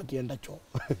time kakienda choo.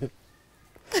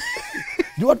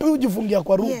 Ndio watu hujifungia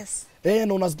kwa room.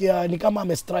 Na unasikia ni kama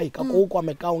amestrike, ako huko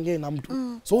amekaa ongea na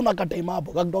mtu. So unakata time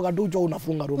hapo, kakitoka tu choo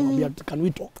unafunga room, can we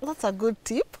talk? That's a good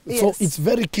tip. So it's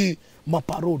very key,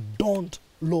 maparo, don't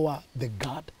lower the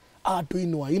guard. Watu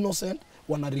ni innocent,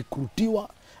 wanarekrutiwa,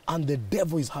 and the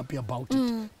devil is happy about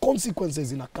it.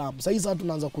 Consequences inakam. Sasa hizi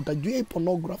tunaanza kutajua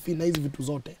pornography na hizi vitu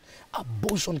zote.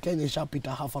 Abortion Kenya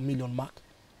ishapita 500,000 mark.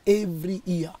 Every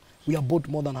year we abort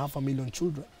more than 500,000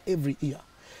 children every year.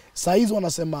 Sasa hizi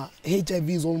wanasema HIV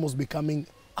is almost becoming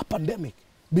a pandemic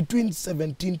between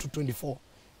 17 to 24.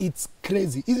 It's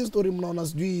crazy. Hizi story mnaona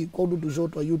sijui kwa to show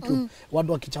to YouTube,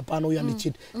 watu wakichapana huyu ni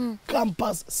cheat.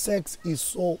 Campus sex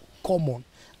is so common.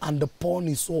 And the porn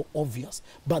is so obvious.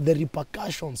 But the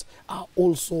repercussions are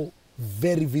also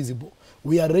very visible.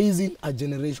 We are raising a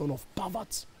generation of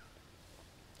perverts.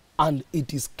 And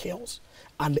it is chaos.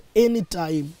 And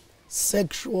anytime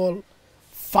sexual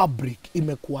fabric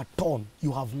imekuwa torn,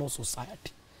 you have no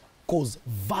society. Because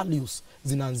values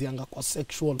zinaanzianga kwa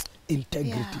sexual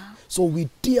integrity. So we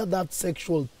tear that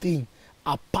sexual thing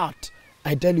apart.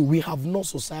 I tell you, we have no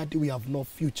society, we have no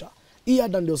future. Here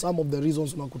ndio some of the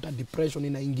reasons unakuta depression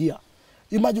inaingia.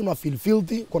 Imagine una feel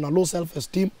filthy, kuna low self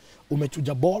esteem,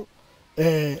 umechuja ball.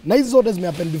 Na hizo zote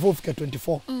zimehappen before ufike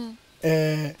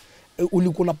 24.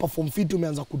 Ulikuwa na perform fit,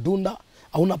 umeanza kudunda,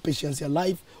 hauna patience ya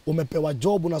life, umepewa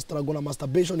job, una struggle na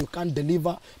masturbation, you can't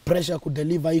deliver, pressure ku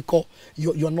deliver iko,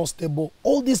 you're not stable.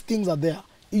 All these things are there.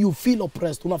 You feel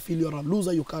oppressed, you feel you're a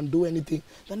loser, you can't do anything.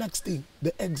 The next thing,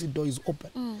 the exit door is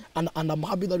open. And I'm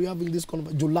happy that we're having this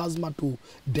conversation. You lazima to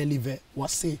deliver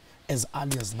wase as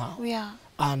early as now. Yeah.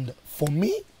 And for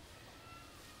me,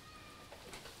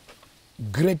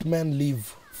 great men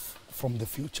live from the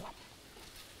future.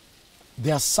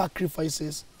 There are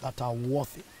sacrifices that are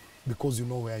worthy because you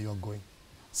know where you're going.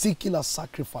 See killer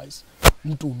sacrifice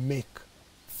to make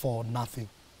for nothing.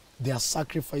 There are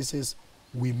sacrifices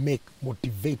we make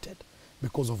motivated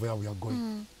because of where we are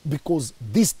going. Because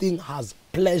this thing has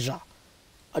pleasure.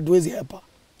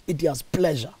 It has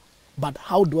pleasure. But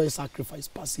how do I sacrifice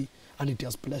Pasi and it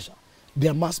has pleasure?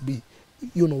 There must be,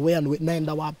 you know, where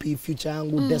naenda wapi, future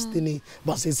yangu, destiny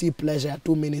versus pleasure,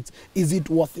 2 minutes. Is it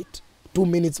worth it? 2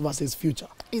 minutes versus future.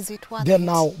 Is it worth Then it?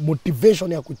 now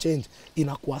motivation ya kuchange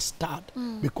inakuwa start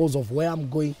because of where I'm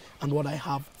going and what I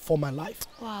have for my life.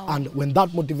 Wow. And when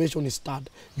that motivation is start,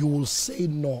 you will say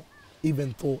no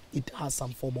even though it has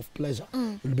some form of pleasure.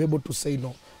 You'll be able to say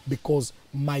no because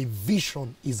my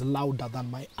vision is louder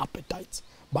than my appetites.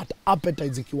 But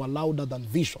appetites ikiwa louder than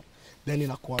vision, then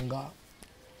inakuanga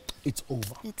it's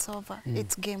over. It's over.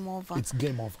 It's game over. It's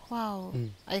game over. Wow.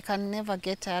 I can never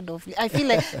get tired of it. I feel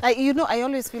like, I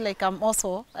always feel like I'm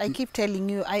also, I keep telling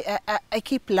you, I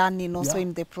keep learning also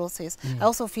in the process. I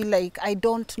also feel like I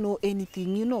don't know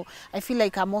anything, you know. I feel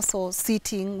like I'm also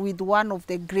sitting with one of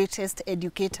the greatest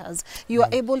educators. You are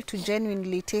able to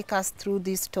genuinely take us through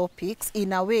these topics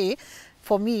in a way,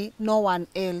 for me, no one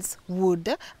else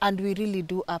would. And we really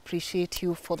do appreciate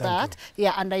you for that.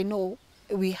 Yeah, and I know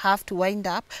we have to wind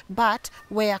up, but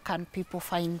where can people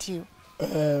find you?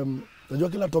 Najua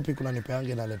kila topic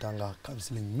unanipeanga inaletanga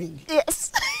counseling mingi.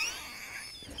 Yes.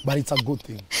 But it's a good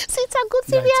thing. So it's a good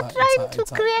thing. We are trying to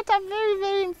create a very,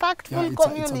 very impactful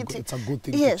community. It's a good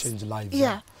thing to change lives.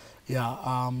 Yeah.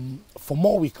 For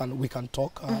more we can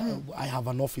talk. I have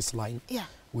an office line. Yeah.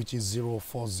 Which is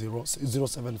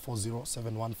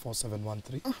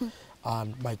 0740-714-713.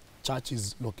 And my church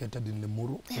is located in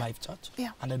Limuru, Life Church.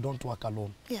 Yeah. And I don't work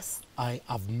alone. Yes. I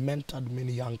have mentored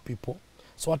many young people.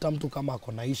 So hata mtu kama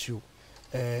akona issue,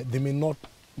 they may not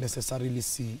necessarily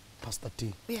see Pastor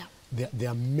T. Yeah. There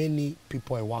are many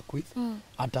people I work with.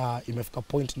 Hata imefika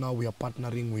point now we are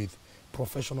partnering with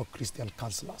professional Christian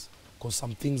counselors. Because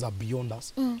some things are beyond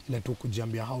us. Ile tu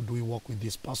kujiambia, how do we work with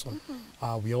this person?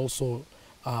 We are also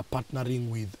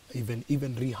partnering with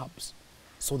even rehabs.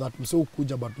 So that mse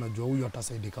ukuja but najua huyu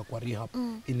atasaidika kwa rehab.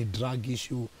 Ini drug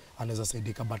issue anaweza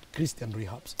saidika but Christian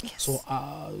rehabs. Yes. So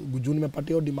gujuni nimepata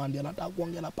hiyo demand anataka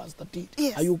kuongea na Pastor T.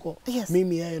 Yes. Hayuko. Yes.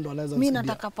 Mimi yeye ndo anaweza Mimi nisaidia.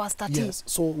 nataka Pastor T. Yes.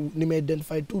 So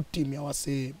nime-identify two team ya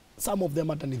wase, some of them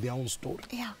hata ni their own story.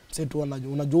 Yeah. Mse tu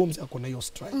unajua mse akona hiyo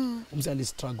strike. Mse ali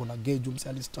struggle na gauge, mse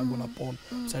ali struggle na porn,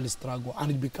 mse ali struggle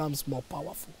and it becomes more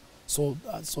powerful. So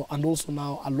and also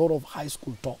now a lot of high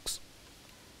school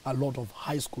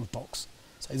talks.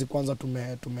 Saizi kwanza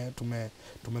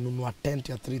tumenunua tent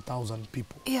ya 3,000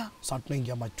 people. Yeah. Sasa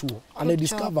tunaingia machuo. And I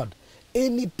discovered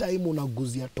anytime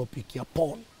unaguzia topic ya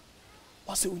porn,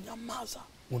 wase unyamaza,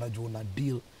 unajua una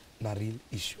deal na real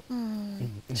issue.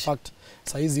 In fact,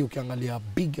 saizi ukiangalia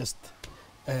biggest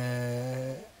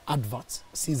adverts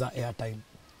si za airtime,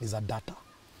 ni za data.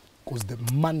 Because the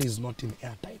money is not in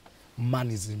airtime,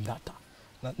 money is in data.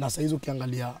 Na saizi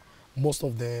ukiangalia most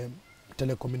of the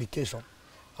telecommunication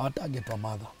target wa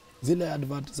mother. Zile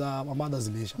advert za mother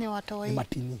zilisha ni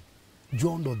matini.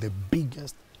 Jondo the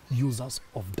biggest users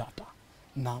of data.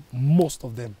 Na most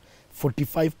of them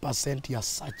 45% ya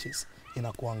searches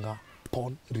inakuanga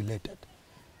porn related.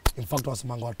 In fact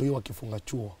wasemanga watu hiyo wakifunga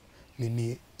chuo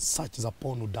ni search za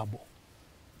porn double.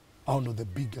 Hao ndo the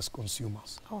biggest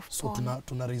consumers. So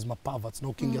tuna raise ma perverts na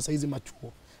ukiingia saizi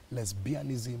machuo,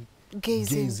 lesbianism,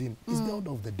 gayism is the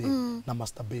order of the day na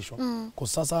masturbation. Kwa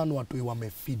sasa ni watu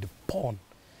wamefeed porn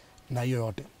na hiyo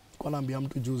yote. Kwa naambia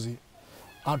mtu juzi,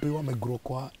 watu wamegrow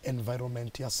kwa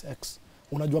environment ya sex.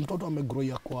 Unajua mtoto amegrow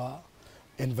ya kwa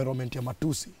environment ya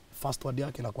matusi, first word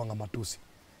yake inakuanga matusi.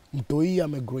 Mtoi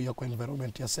amegrow ya kwa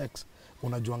environment ya sex,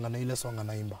 unajuanga na ile song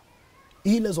anaimba.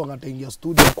 Ile song ataingia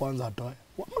studio kwanza atoe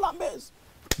Mlambezi.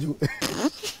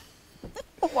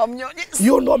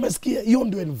 Hiyo ndo amesikia, hiyo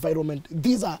ndo environment.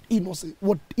 These are innocent.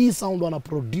 What hii sound wana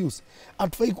produce.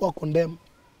 Atufai kwa condemn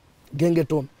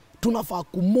gengeton. Tunafaa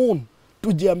kumon.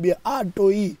 Tujiambia ato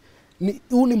hii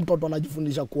huyu ni mtoto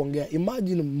anajifundisha kuongea.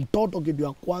 Imagine mtoto kitu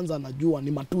ya kwanza anajua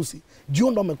ni matusi.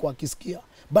 Jio ndo amekuwa akisikia.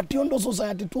 But hiyo ndo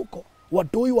society tuko.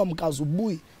 Watoi wa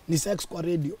mkazubui ni sex kwa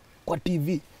radio, kwa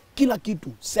TV, kila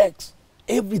kitu sex,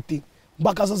 everything.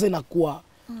 Mpaka sasa inakuwa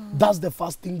that's the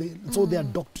first thing so they are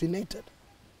indoctrinated.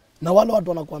 Na wale watu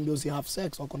wanakuambia usi have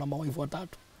sex wako na mawaifu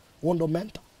watatu. Wondo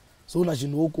mental. So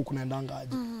unashindwa huku kunaendanga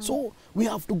aje. So we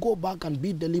have to go back and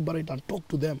be deliberate and talk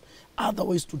to them.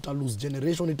 Otherwise tuta lose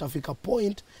generation, itafika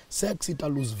point sex ita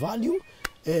lose value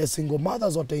single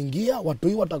mothers wataingia,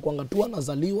 watoi watakuanga tu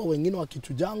wanazaliwa, wengine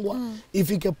wakichujangwa.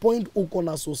 Ifike point uko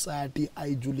na society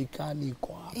haijulikani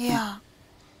iko wapi. Yeah.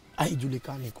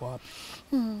 Haijulikani iko wapi.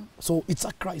 So it's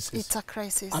a crisis. It's a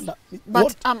crisis. And,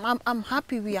 but I'm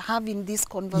happy we are having these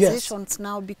conversations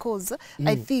now, because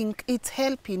I think it's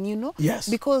helping, you know. Yes.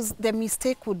 Because the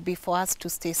mistake would be for us to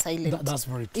stay silent. That's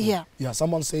very true. Yeah. Yeah.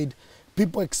 Someone said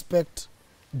people expect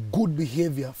good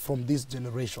behavior from this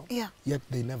generation. Yeah. Yet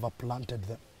they never planted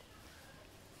them.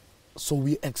 So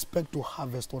we expect to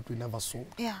harvest what we never sow.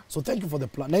 Yeah. So thank you for the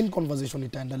plan. Nine conversation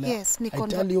itaendelea. Yes, I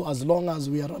tell you, as long as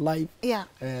we are alive, yeah.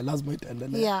 lazima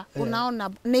itaendelea. Yeah. Unaona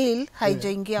nail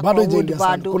haijaingia Bado kwa wood haijaingia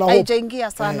sana. bado. Kuna hope.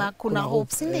 Haijaingia sana, kuna hope,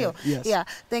 hope. si ndio? Yes. Yeah.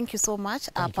 Thank you so much,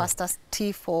 Pastor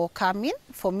T, for coming.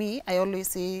 For me, I always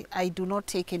say I do not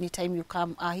take any time you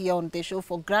come here on the show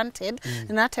for granted.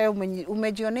 Na hata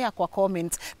umejionea kwa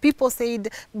comments. People said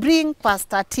bring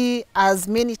Pastor T as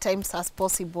many times as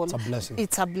possible. It's a blessing.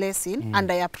 It's a blessing,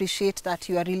 and I appreciate that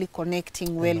you are really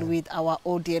connecting well with our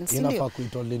audience. Inafaa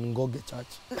kuitwa Lynn Ngugi Church.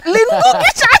 Lynn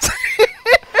Ngugi Church.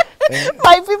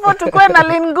 My people to go na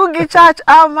Lynn Ngugi Church.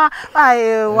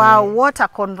 Wow, what a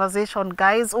conversation,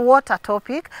 guys. What a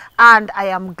topic. And I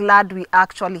am glad we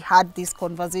actually had this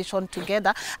conversation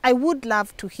together. I would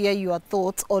love to hear your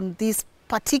thoughts on this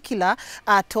particular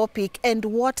topic, and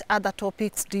what other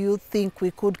topics do you think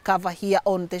we could cover here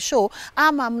on the show?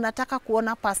 Ama mnataka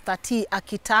kuona Pastor T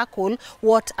akitackle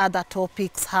what other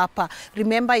topics hapa.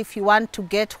 Remember, if you want to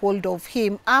get hold of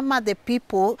him ama the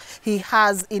people he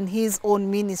has in his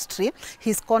own ministry,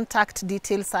 his contact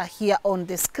details are here on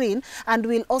the screen, and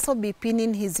we'll also be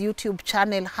pinning his YouTube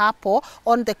channel hapo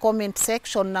on the comment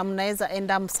section, na mnaweza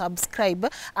enda subscribe.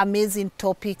 Amazing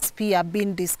topics pia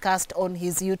being discussed on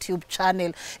his YouTube channel.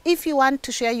 If you want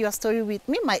to share your story with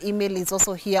me, my email is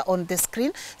also here on the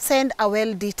screen. Send a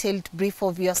well-detailed brief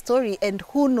of your story, and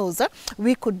who knows,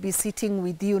 we could be sitting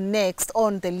with you next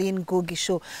on the Lynn Ngugi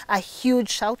Show. A huge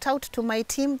shout out to my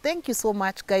team. Thank you so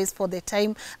much, guys, for the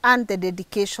time and the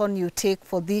dedication you take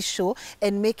for this show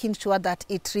and making sure that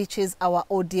it reaches our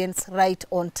audience right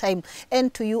on time.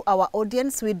 And to you, our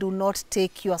audience, we do not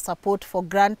take your support for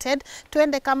granted.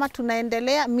 Tuende kama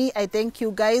tunaendelea. Me, I thank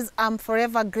you, guys. I'm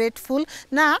forever grateful.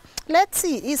 Na let's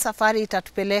see hii safari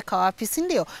itatupeleka wapi, si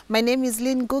ndio? My name is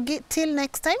Lynn Ngugi. Till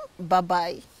next time, bye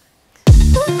bye.